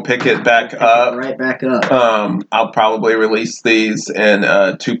here and we'll pick it back up. Right back up. I'll probably release these in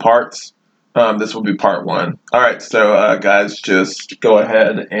 2 parts. This will be part 1. All right, so guys, just go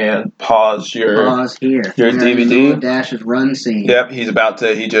ahead and pause your DVD. Dash's run scene. Yep,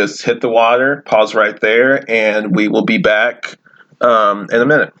 he just hit the water. Pause right there, and we will be back in a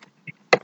minute.